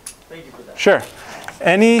 Thank you for that. Sure.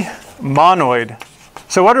 Any monoid.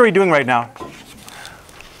 So what are we doing right now?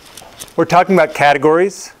 We're talking about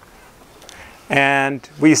categories. And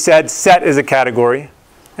we said set is a category.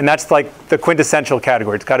 And that's like the quintessential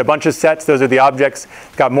category. It's got a bunch of sets. Those are the objects.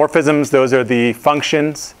 It's got morphisms. Those are the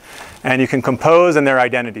functions. And you can compose and their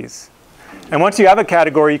identities. And once you have a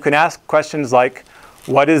category, you can ask questions like,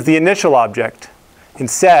 what is the initial object? In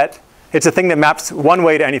set, it's a thing that maps one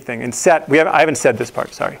way to anything. In set, I haven't said this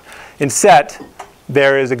part, sorry. In set,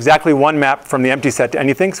 there is exactly one map from the empty set to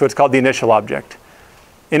anything, so it's called the initial object.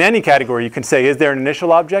 In any category, you can say, is there an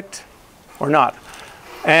initial object or not?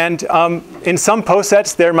 And in some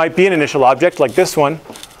posets, there might be an initial object, like this one,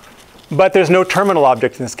 but there's no terminal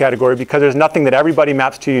object in this category because there's nothing that everybody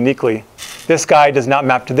maps to uniquely. This guy does not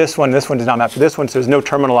map to this one does not map to this one, so there's no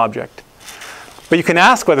terminal object. But you can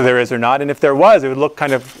ask whether there is or not, and if there was, it would look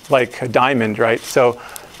kind of like a diamond, right? So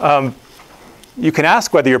you can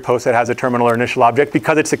ask whether your poset has a terminal or initial object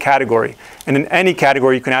because it's a category. And in any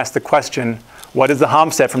category, you can ask the question, what is the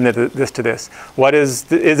HOM set from this to this? Is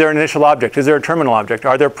there an initial object? Is there a terminal object?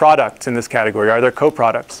 Are there products in this category? Are there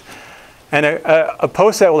coproducts? And a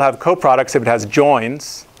poset will have coproducts if it has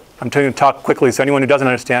joins. I'm going to talk quickly, so anyone who doesn't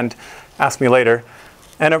understand, ask me later.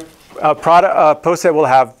 And a poset will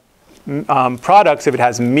have products if it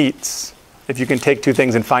has meets, if you can take two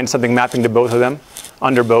things and find something mapping to both of them,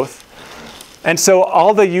 under both. And so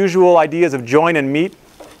all the usual ideas of join and meet,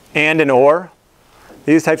 and an or,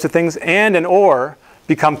 these types of things, and an or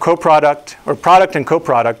become coproduct, or product and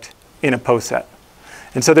coproduct in a poset.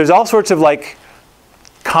 And so there's all sorts of like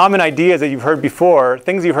common ideas that you've heard before,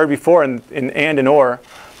 things you've heard before in and or,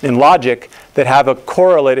 in logic, that have a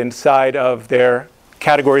correlate inside of their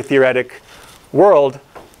category theoretic world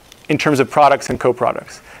in terms of products and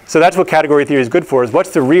coproducts. So that's what category theory is good for, is what's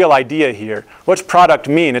the real idea here? What's product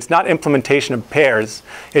mean? It's not implementation of pairs.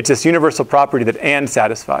 It's this universal property that and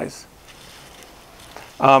satisfies.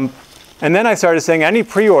 And then I started saying any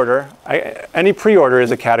preorder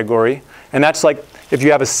is a category. And that's like if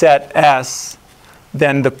you have a set S,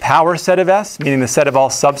 then the power set of S, meaning the set of all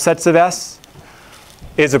subsets of S,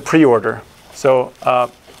 is a preorder. So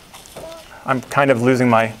I'm kind of losing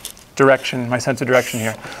my direction, my sense of direction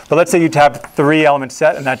here. But let's say you have 3 element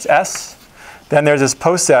set, and that's S. Then there's this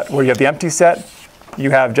post set where you have the empty set.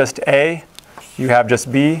 You have just A. You have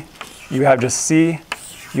just B. You have just C.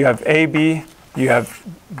 You have AB. You have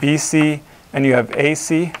BC. And you have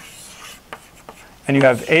AC. And you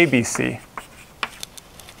have ABC.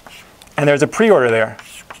 And there's a preorder there.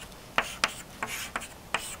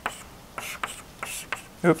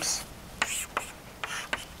 Oops.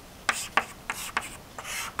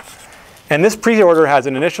 And this preorder has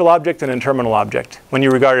an initial object and a terminal object when you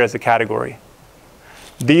regard it as a category.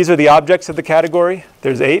 These are the objects of the category.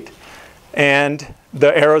 There's 8. And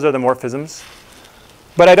the arrows are the morphisms.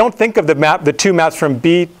 But I don't think of the 2 maps from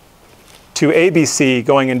B to ABC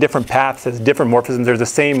going in different paths as different morphisms. There's the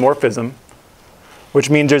same morphism, which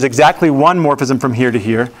means there's exactly one morphism from here to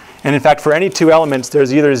here. And in fact, for any 2 elements,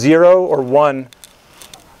 there's either 0 or 1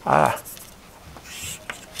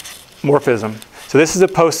 morphism. So this is a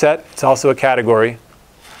post set. It's also a category.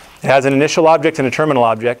 It has an initial object and a terminal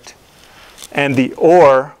object. And the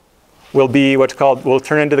or will be what's called, will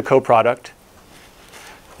turn into the coproduct.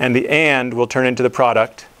 And the and will turn into the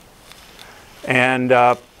product. And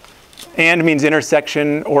means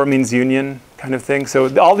intersection, or means union, kind of thing.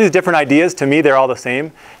 So all these different ideas, to me, they're all the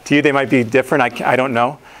same. To you, they might be different. I don't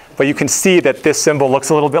know. But you can see that this symbol looks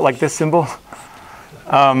a little bit like this symbol.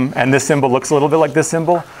 And this symbol looks a little bit like this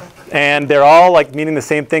symbol. And they're all like meaning the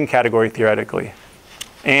same thing category theoretically.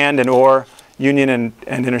 And or, union and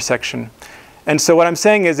intersection. And so what I'm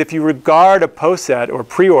saying is if you regard a poset or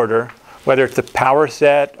preorder, whether it's a power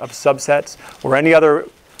set of subsets or any other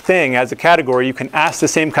thing as a category, you can ask the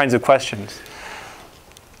same kinds of questions.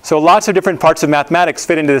 So lots of different parts of mathematics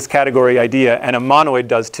fit into this category idea, and a monoid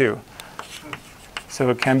does too. So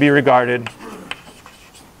it can be regarded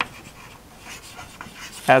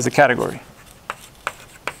as a category.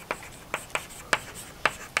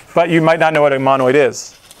 But you might not know what a monoid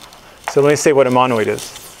is. So let me say what a monoid is.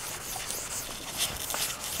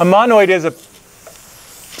 A monoid is a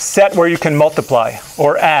set where you can multiply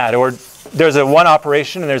or add or there's a one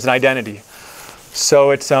operation and there's an identity.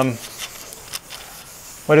 So it's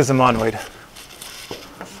what is a monoid?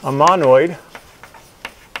 A monoid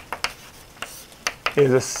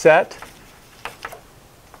is a set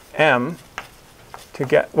M to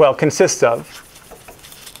get, well, consists of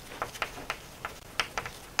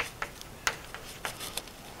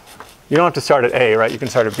you don't have to start at A, right? You can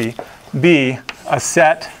start at B. B, a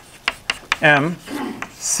set M,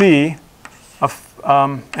 C,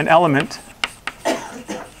 an element,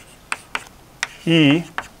 E,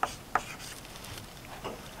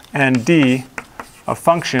 and D, a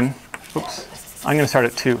function. Oops, I'm going to start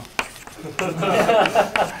at 2.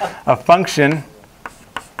 A function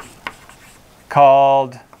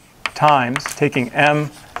called times, taking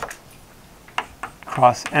M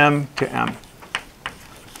cross M to M,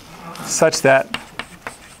 such that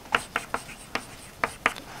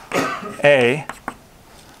A,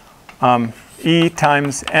 E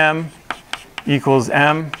times M equals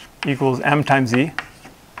M times E,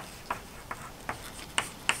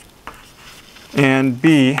 and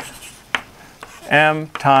B, M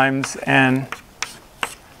times N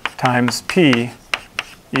times P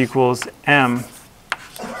equals M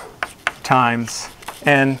times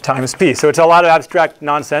N times P. So it's a lot of abstract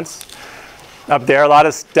nonsense up there, a lot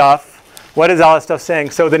of stuff. What is all this stuff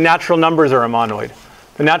saying? So the natural numbers are a monoid.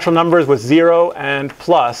 The natural numbers with 0 and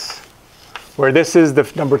plus, where this is the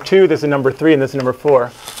number 2, this is number 3, and this is number 4,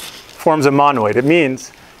 forms a monoid. It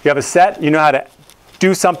means you have a set, you know how to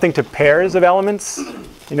do something to pairs of elements,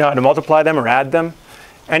 you know how to multiply them or add them,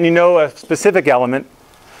 and you know a specific element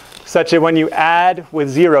such that when you add with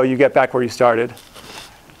 0, you get back where you started,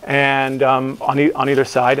 and on either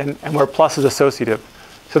side, and where plus is associative.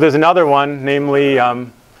 So there's another one, namely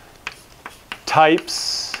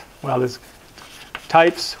types. Well, there's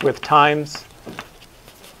types with times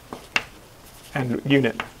and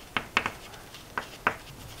unit.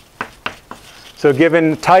 So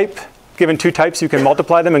given two types, you can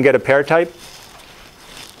multiply them and get a pair type.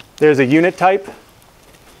 There's a unit type,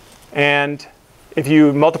 and if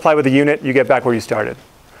you multiply with a unit, you get back where you started.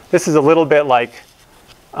 This is a little bit like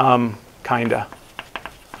kinda.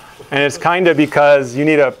 And it's kinda because you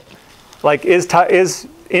need a, like, is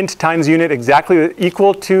int times unit exactly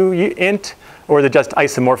equal to int, or is it just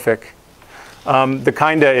isomorphic? The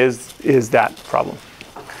kinda is that problem.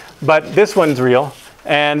 But this one's real,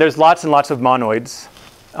 and there's lots and lots of monoids.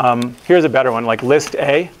 Here's a better one, like list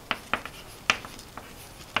A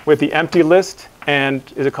with the empty list, and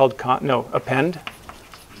is it called append?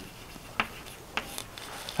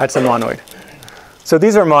 That's a monoid. So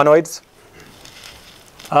these are monoids.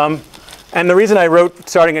 And the reason I wrote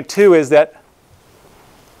starting at 2 is that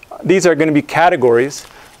these are going to be categories,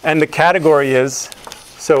 and the category is,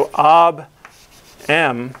 so ob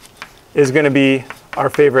M is going to be our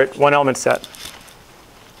favorite one element set.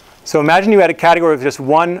 So imagine you had a category with just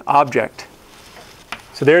one object.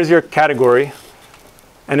 So there's your category,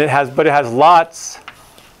 and it has lots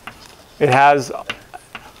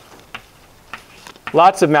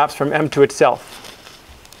of maps from M to itself.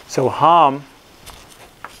 So Hom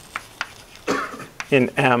in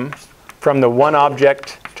M from the one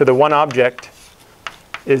object to the one object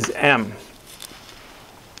is M.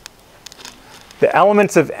 The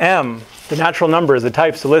elements of M, the natural numbers, the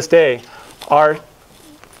types, the list A, are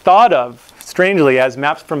thought of strangely as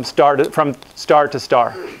maps from star to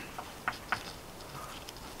star.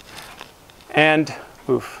 And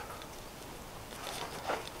oof,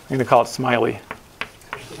 I'm going to call it smiley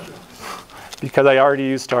because I already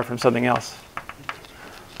used star from something else.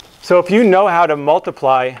 So if you know how to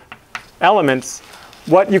multiply elements,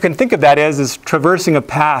 what you can think of that as is traversing a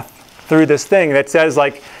path through this thing that says,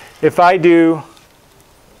 like, if I do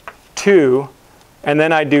 2 and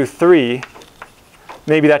then I do 3,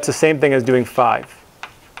 maybe that's the same thing as doing 5.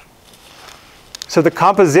 So the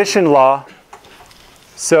composition law,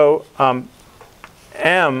 so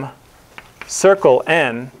M circle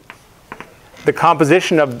N, the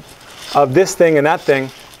composition of this thing and that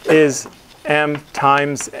thing is M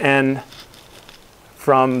times N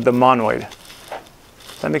from the monoid.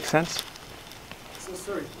 Does that make sense? So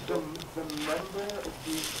sorry, the member,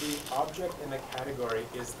 the object in the category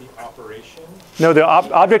is the operation? No, the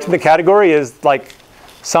object in the category is like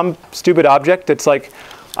some stupid object. It's like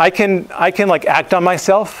I can like act on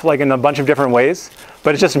myself like in a bunch of different ways,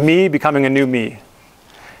 but it's just me becoming a new me.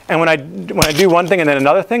 And when I do one thing and then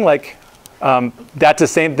another thing, like that's the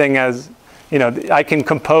same thing as, you know, I can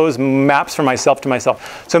compose maps from myself to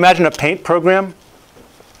myself. So imagine a paint program.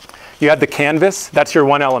 You have the canvas, that's your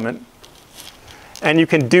one element. And you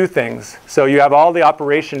can do things. So you have all the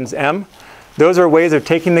operations M. Those are ways of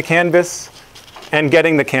taking the canvas and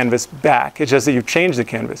getting the canvas back. It's just that you've changed the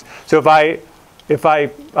canvas. So if I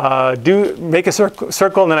do make a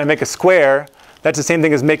circle and then I make a square, that's the same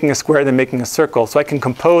thing as making a square then making a circle. So I can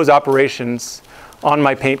compose operations on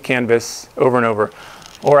my paint canvas over and over.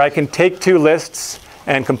 Or I can take two lists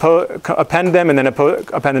and append them and then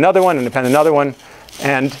append another one and append another one.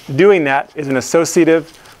 And doing that is an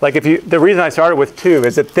associative. Like the reason I started with 2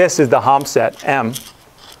 is that this is the Hom set, M.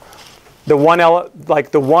 The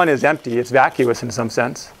one is empty, it's vacuous in some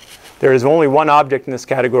sense. There is only one object in this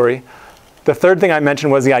category. The third thing I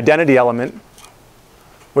mentioned was the identity element,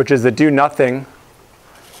 which is the do nothing.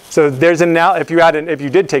 So there's if you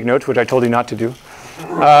did take notes, which I told you not to do,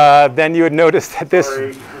 then you would notice that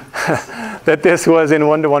this was in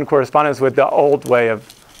one-to-one correspondence with the old way of,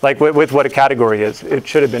 like with what a category is. It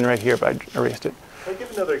should have been right here, but I erased it. Can I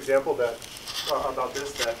give another example about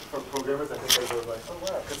this that from programmers I think they were like, oh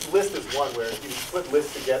wow, because list is one where you put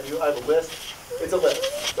lists together. I have a list, it's a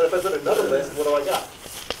list. But if I put another list, what do I got?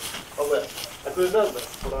 A list. I put another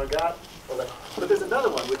list. What do I got? A list. But there's another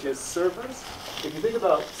one, which is servers. If you think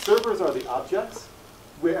about servers are the objects,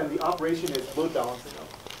 and the operation is load balancing them.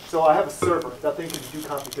 So I have a server. That thing can do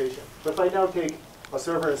computation. But if I now take a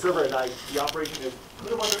server and the operation is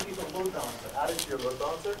put them underneath a load balancer, add it to your load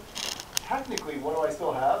balancer, technically, what do I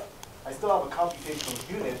still have? I still have a computational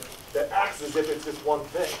unit that acts as if it's just one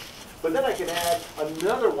thing. But then I can add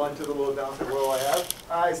another one to the load balancer. What do I have?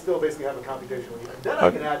 I still basically have a computational unit. Then I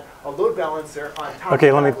can add a load balancer on top of that.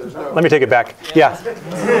 Okay, let me take it back. Yeah.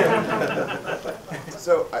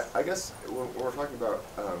 So I guess when we're talking about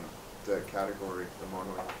the category, the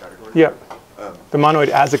monoid category. Yeah. The monoid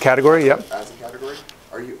as a category. Yep. As a category,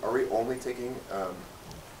 are we only taking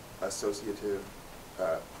associative,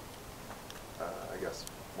 I guess,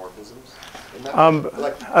 morphisms? In that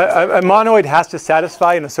a monoid has to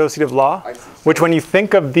satisfy an associative law, which when you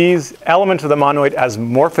think of these elements of the monoid as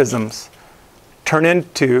morphisms,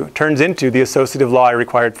 turns into the associative law I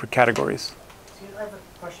required for categories. I have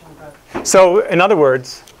a question about. So in other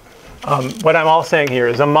words, what I'm all saying here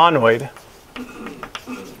is a monoid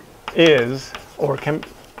is, or can,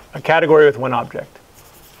 a category with one object.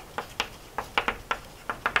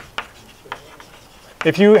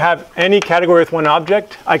 If you have any category with one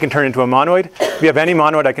object, I can turn into a monoid. If you have any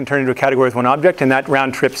monoid, I can turn into a category with one object, and that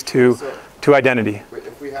round trips to identity.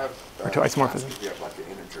 If we have or to isomorphism. If we have like an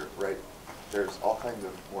integer, right? There's all kinds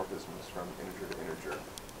of morphisms from integer to integer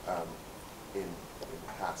in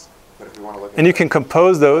past. But if we want to look at you can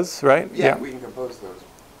compose those, right? Yeah, we can compose those.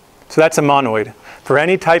 So that's a monoid. For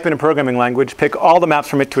any type in a programming language, pick all the maps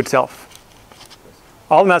from it to itself.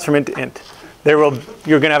 All the maps from int to int.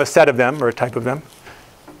 You're going to have a set of them, or a type of them.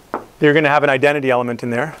 You're going to have an identity element in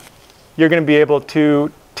there. You're going to be able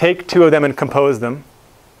to take two of them and compose them,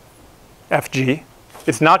 FG.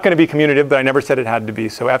 It's not going to be commutative, but I never said it had to be,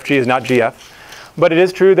 so FG is not GF. But it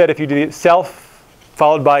is true that if you do self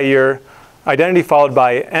followed by your identity followed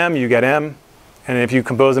by M, you get M. And if you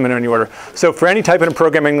compose them in any order. So for any type in a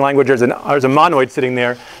programming language, there's a monoid sitting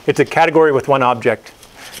there. It's a category with one object.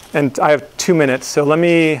 And I have 2 minutes, so let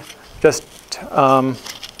me just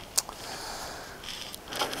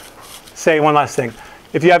say one last thing.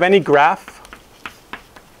 If you have any graph,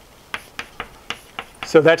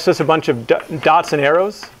 so that's just a bunch of dots and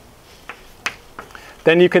arrows,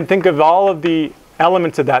 then you can think of all of the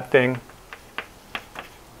elements of that thing,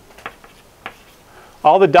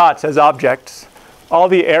 all the dots as objects, all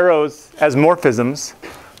the arrows as morphisms,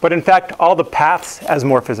 but in fact, all the paths as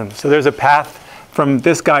morphisms. So there's a path from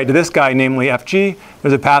this guy to this guy, namely FG.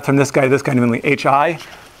 There's a path from this guy to this guy, namely HI.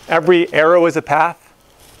 Every arrow is a path.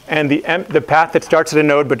 And the path that starts at a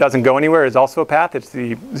node but doesn't go anywhere is also a path. It's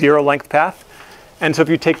the zero length path. And so if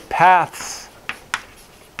you take paths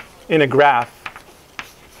in a graph,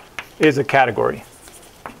 is a category.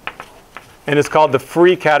 And it's called the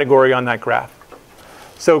free category on that graph.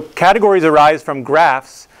 So categories arise from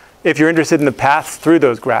graphs if you're interested in the paths through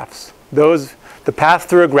those graphs. The paths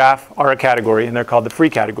through a graph are a category, and they're called the free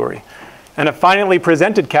category. And a finally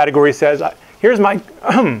presented category says, here's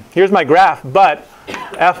my graph, but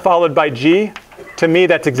F followed by G, to me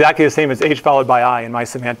that's exactly the same as H followed by I in my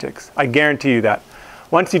semantics. I guarantee you that.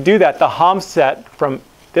 Once you do that, the Hom set from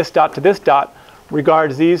this dot to this dot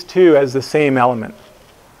regards these two as the same element.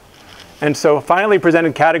 And so finally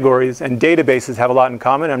presented categories and databases have a lot in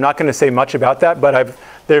common. I'm not going to say much about that, but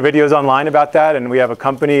there are videos online about that, and we have a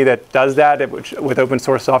company that does that with open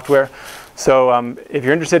source software. So if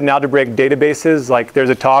you're interested in algebraic databases, like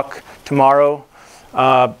there's a talk tomorrow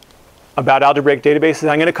about algebraic databases.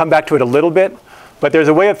 I'm going to come back to it a little bit, but there's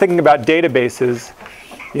a way of thinking about databases,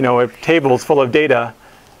 tables full of data,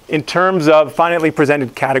 in terms of finitely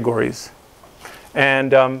presented categories.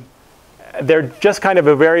 And they're just kind of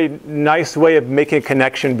a very nice way of making a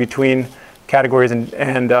connection between categories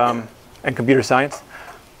and computer science.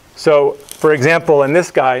 So for example, in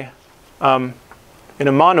this guy, in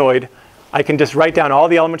a monoid, I can just write down all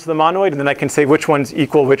the elements of the monoid, and then I can say which ones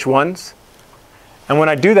equal which ones. And when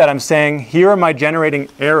I do that, I'm saying, here are my generating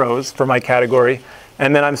arrows for my category,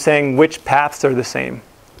 and then I'm saying which paths are the same.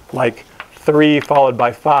 Like 3 followed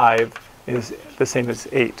by 5 is the same as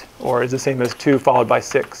 8, or is the same as 2 followed by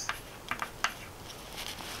 6.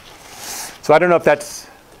 So I don't know if that's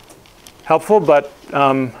helpful, but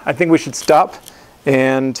I think we should stop.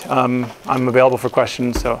 And I'm available for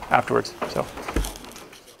questions afterwards. So.